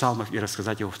из псалмов и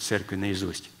рассказать его в церкви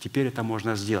наизусть. Теперь это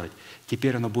можно сделать.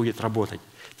 Теперь оно будет работать.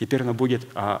 Теперь оно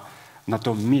будет на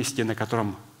том месте, на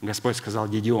котором Господь сказал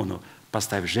Гедеону: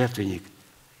 «Поставь жертвенник,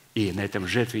 и на этом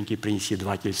жертвеннике принеси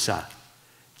 2 тельца».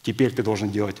 Теперь ты должен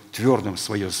делать твердым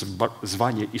свое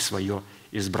звание и свое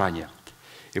избрание.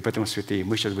 И поэтому, святые,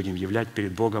 мы сейчас будем являть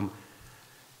перед Богом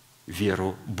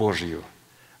веру Божию,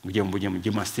 где мы будем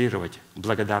демонстрировать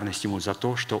благодарность Ему за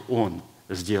то, что Он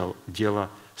сделал дело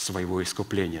своего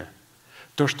искупления.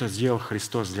 То, что сделал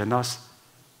Христос для нас,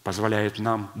 позволяет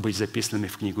нам быть записанными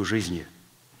в книгу жизни.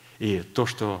 И то,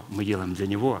 что мы делаем для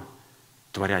Него,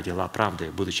 творя дела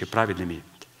правды, будучи праведными,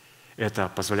 это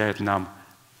позволяет нам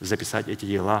записать эти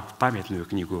дела в памятную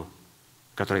книгу,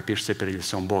 которая пишется перед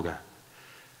лицом Бога.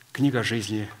 Книга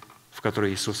жизни в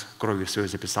которой Иисус кровью Своей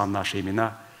записал наши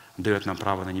имена, дает нам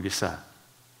право на небеса.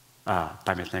 А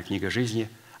памятная книга жизни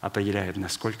определяет,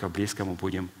 насколько близко мы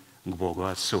будем к Богу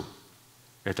Отцу.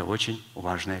 Это очень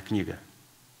важная книга.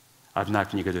 Одна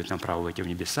книга дает нам право войти в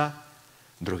небеса,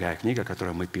 другая книга,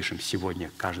 которую мы пишем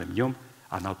сегодня, каждым днем,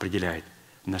 она определяет,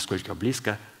 насколько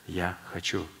близко я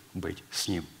хочу быть с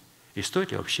Ним. И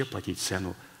стоит ли вообще платить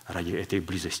цену ради этой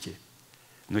близости?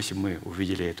 Но если мы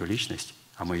увидели эту личность,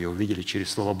 а мы ее увидели через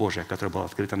Слово Божие, которое было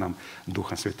открыто нам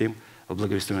Духом Святым в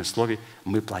благовествуемом Слове,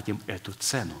 мы платим эту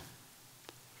цену.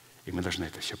 И мы должны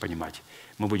это все понимать.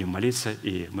 Мы будем молиться,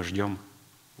 и мы ждем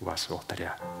вас у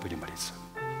алтаря. Будем молиться.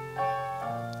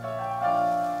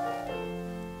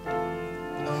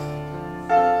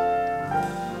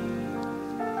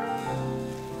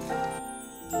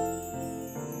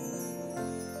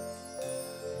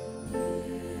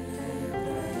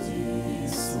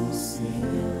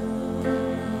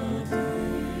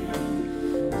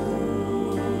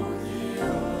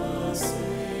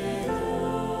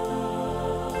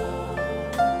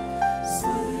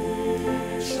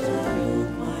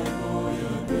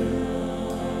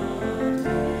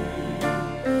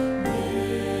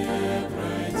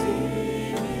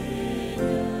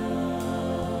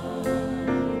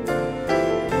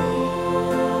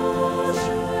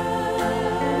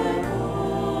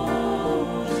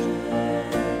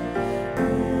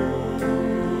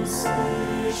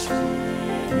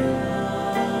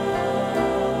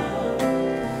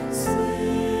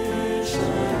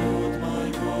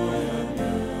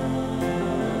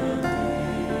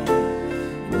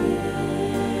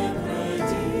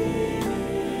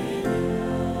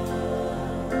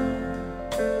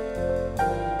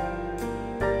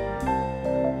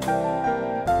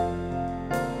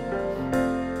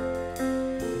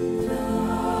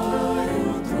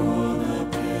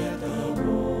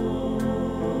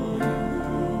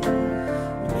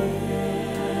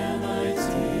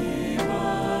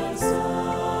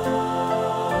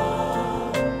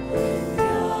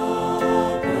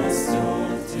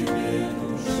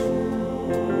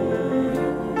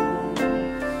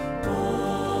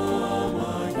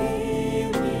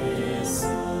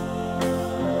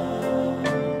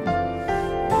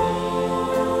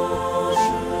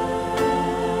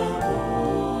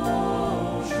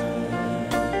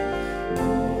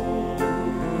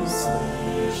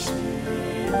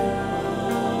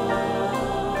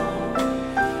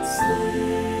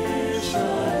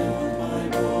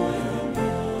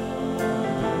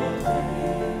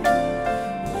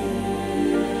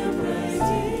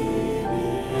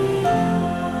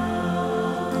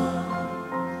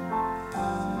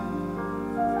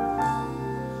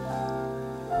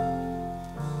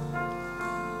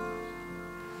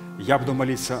 Я буду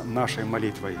молиться нашей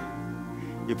молитвой.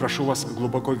 И прошу вас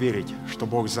глубоко верить, что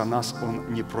Бог за нас,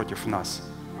 Он не против нас.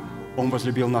 Он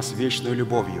возлюбил нас вечной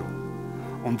любовью.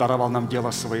 Он даровал нам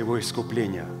дело своего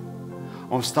искупления.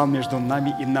 Он встал между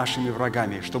нами и нашими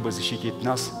врагами, чтобы защитить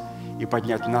нас и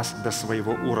поднять нас до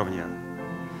своего уровня.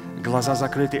 Глаза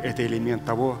закрыты – это элемент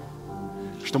того,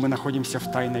 что мы находимся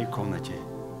в тайной комнате.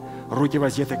 Руки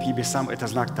воздеты к небесам – это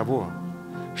знак того,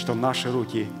 что наши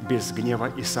руки без гнева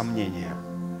и сомнения.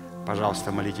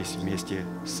 Пожалуйста, молитесь вместе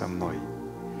со мной.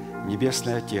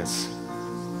 Небесный Отец,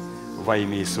 во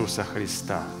имя Иисуса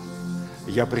Христа,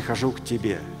 я прихожу к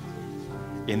Тебе,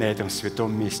 и на этом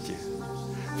святом месте,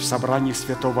 в собрании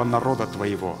святого народа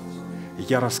Твоего,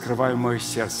 я раскрываю мое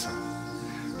сердце,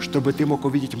 чтобы Ты мог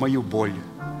увидеть мою боль,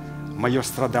 мое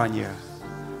страдание,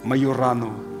 мою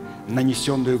рану,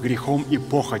 нанесенную грехом и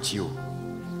похотью,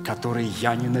 которые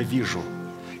я ненавижу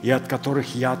и от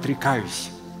которых я отрекаюсь.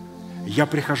 Я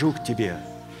прихожу к Тебе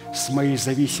с моей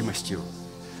зависимостью,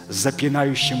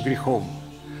 запинающим грехом,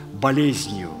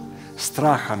 болезнью,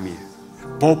 страхами,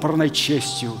 попранной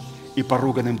честью и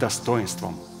поруганным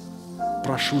достоинством.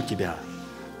 Прошу Тебя,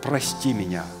 прости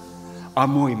меня,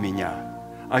 омой меня,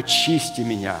 очисти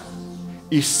меня,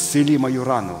 исцели мою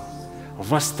рану,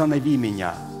 восстанови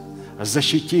меня,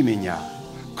 защити меня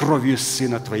кровью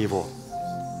Сына Твоего.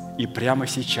 И прямо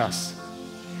сейчас,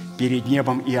 перед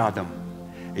небом и адом,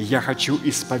 я хочу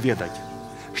исповедать,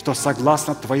 что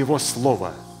согласно Твоего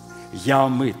Слова я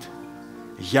омыт,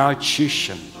 я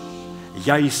очищен,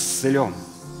 я исцелен,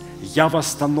 я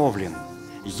восстановлен,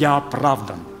 я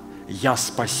оправдан, я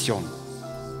спасен.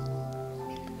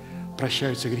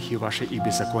 Прощаются грехи ваши и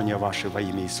беззакония ваши во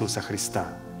имя Иисуса Христа.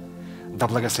 Да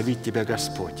благословит Тебя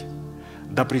Господь,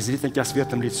 да презрит на Тебя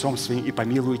светлым лицом Своим и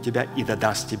помилует Тебя, и да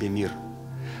даст Тебе мир.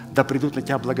 Да придут на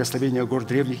Тебя благословения гор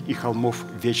древних и холмов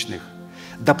вечных.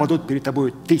 Да падут перед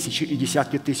Тобою тысячи и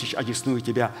десятки тысяч, одесную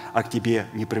Тебя, а к Тебе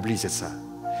не приблизятся.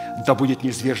 Да будет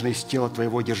низвержена из тела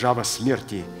твоего держава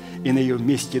смерти, и на ее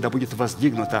месте да будет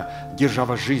воздвигнута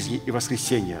держава жизни и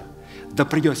воскресения. Да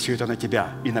придет все это на тебя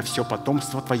и на все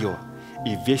потомство твое,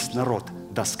 и весь народ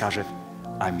да скажет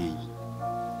Аминь».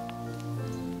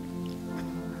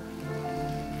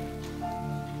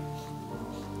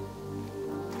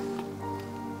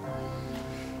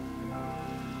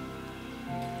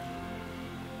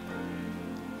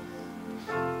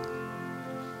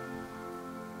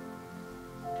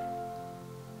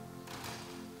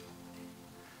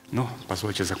 Ну,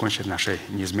 позвольте закончить нашей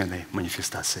неизменной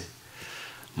манифестацией.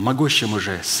 «Могущему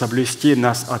же соблюсти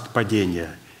нас от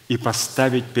падения и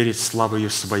поставить перед славою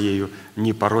Своею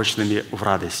непорочными в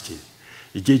радости,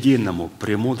 единому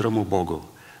премудрому Богу,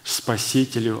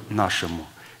 Спасителю нашему,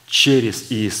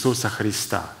 через Иисуса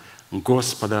Христа,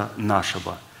 Господа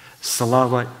нашего,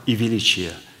 слава и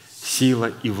величие,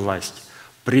 сила и власть,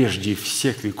 прежде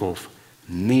всех веков,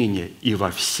 ныне и во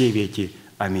все веки.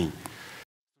 Аминь».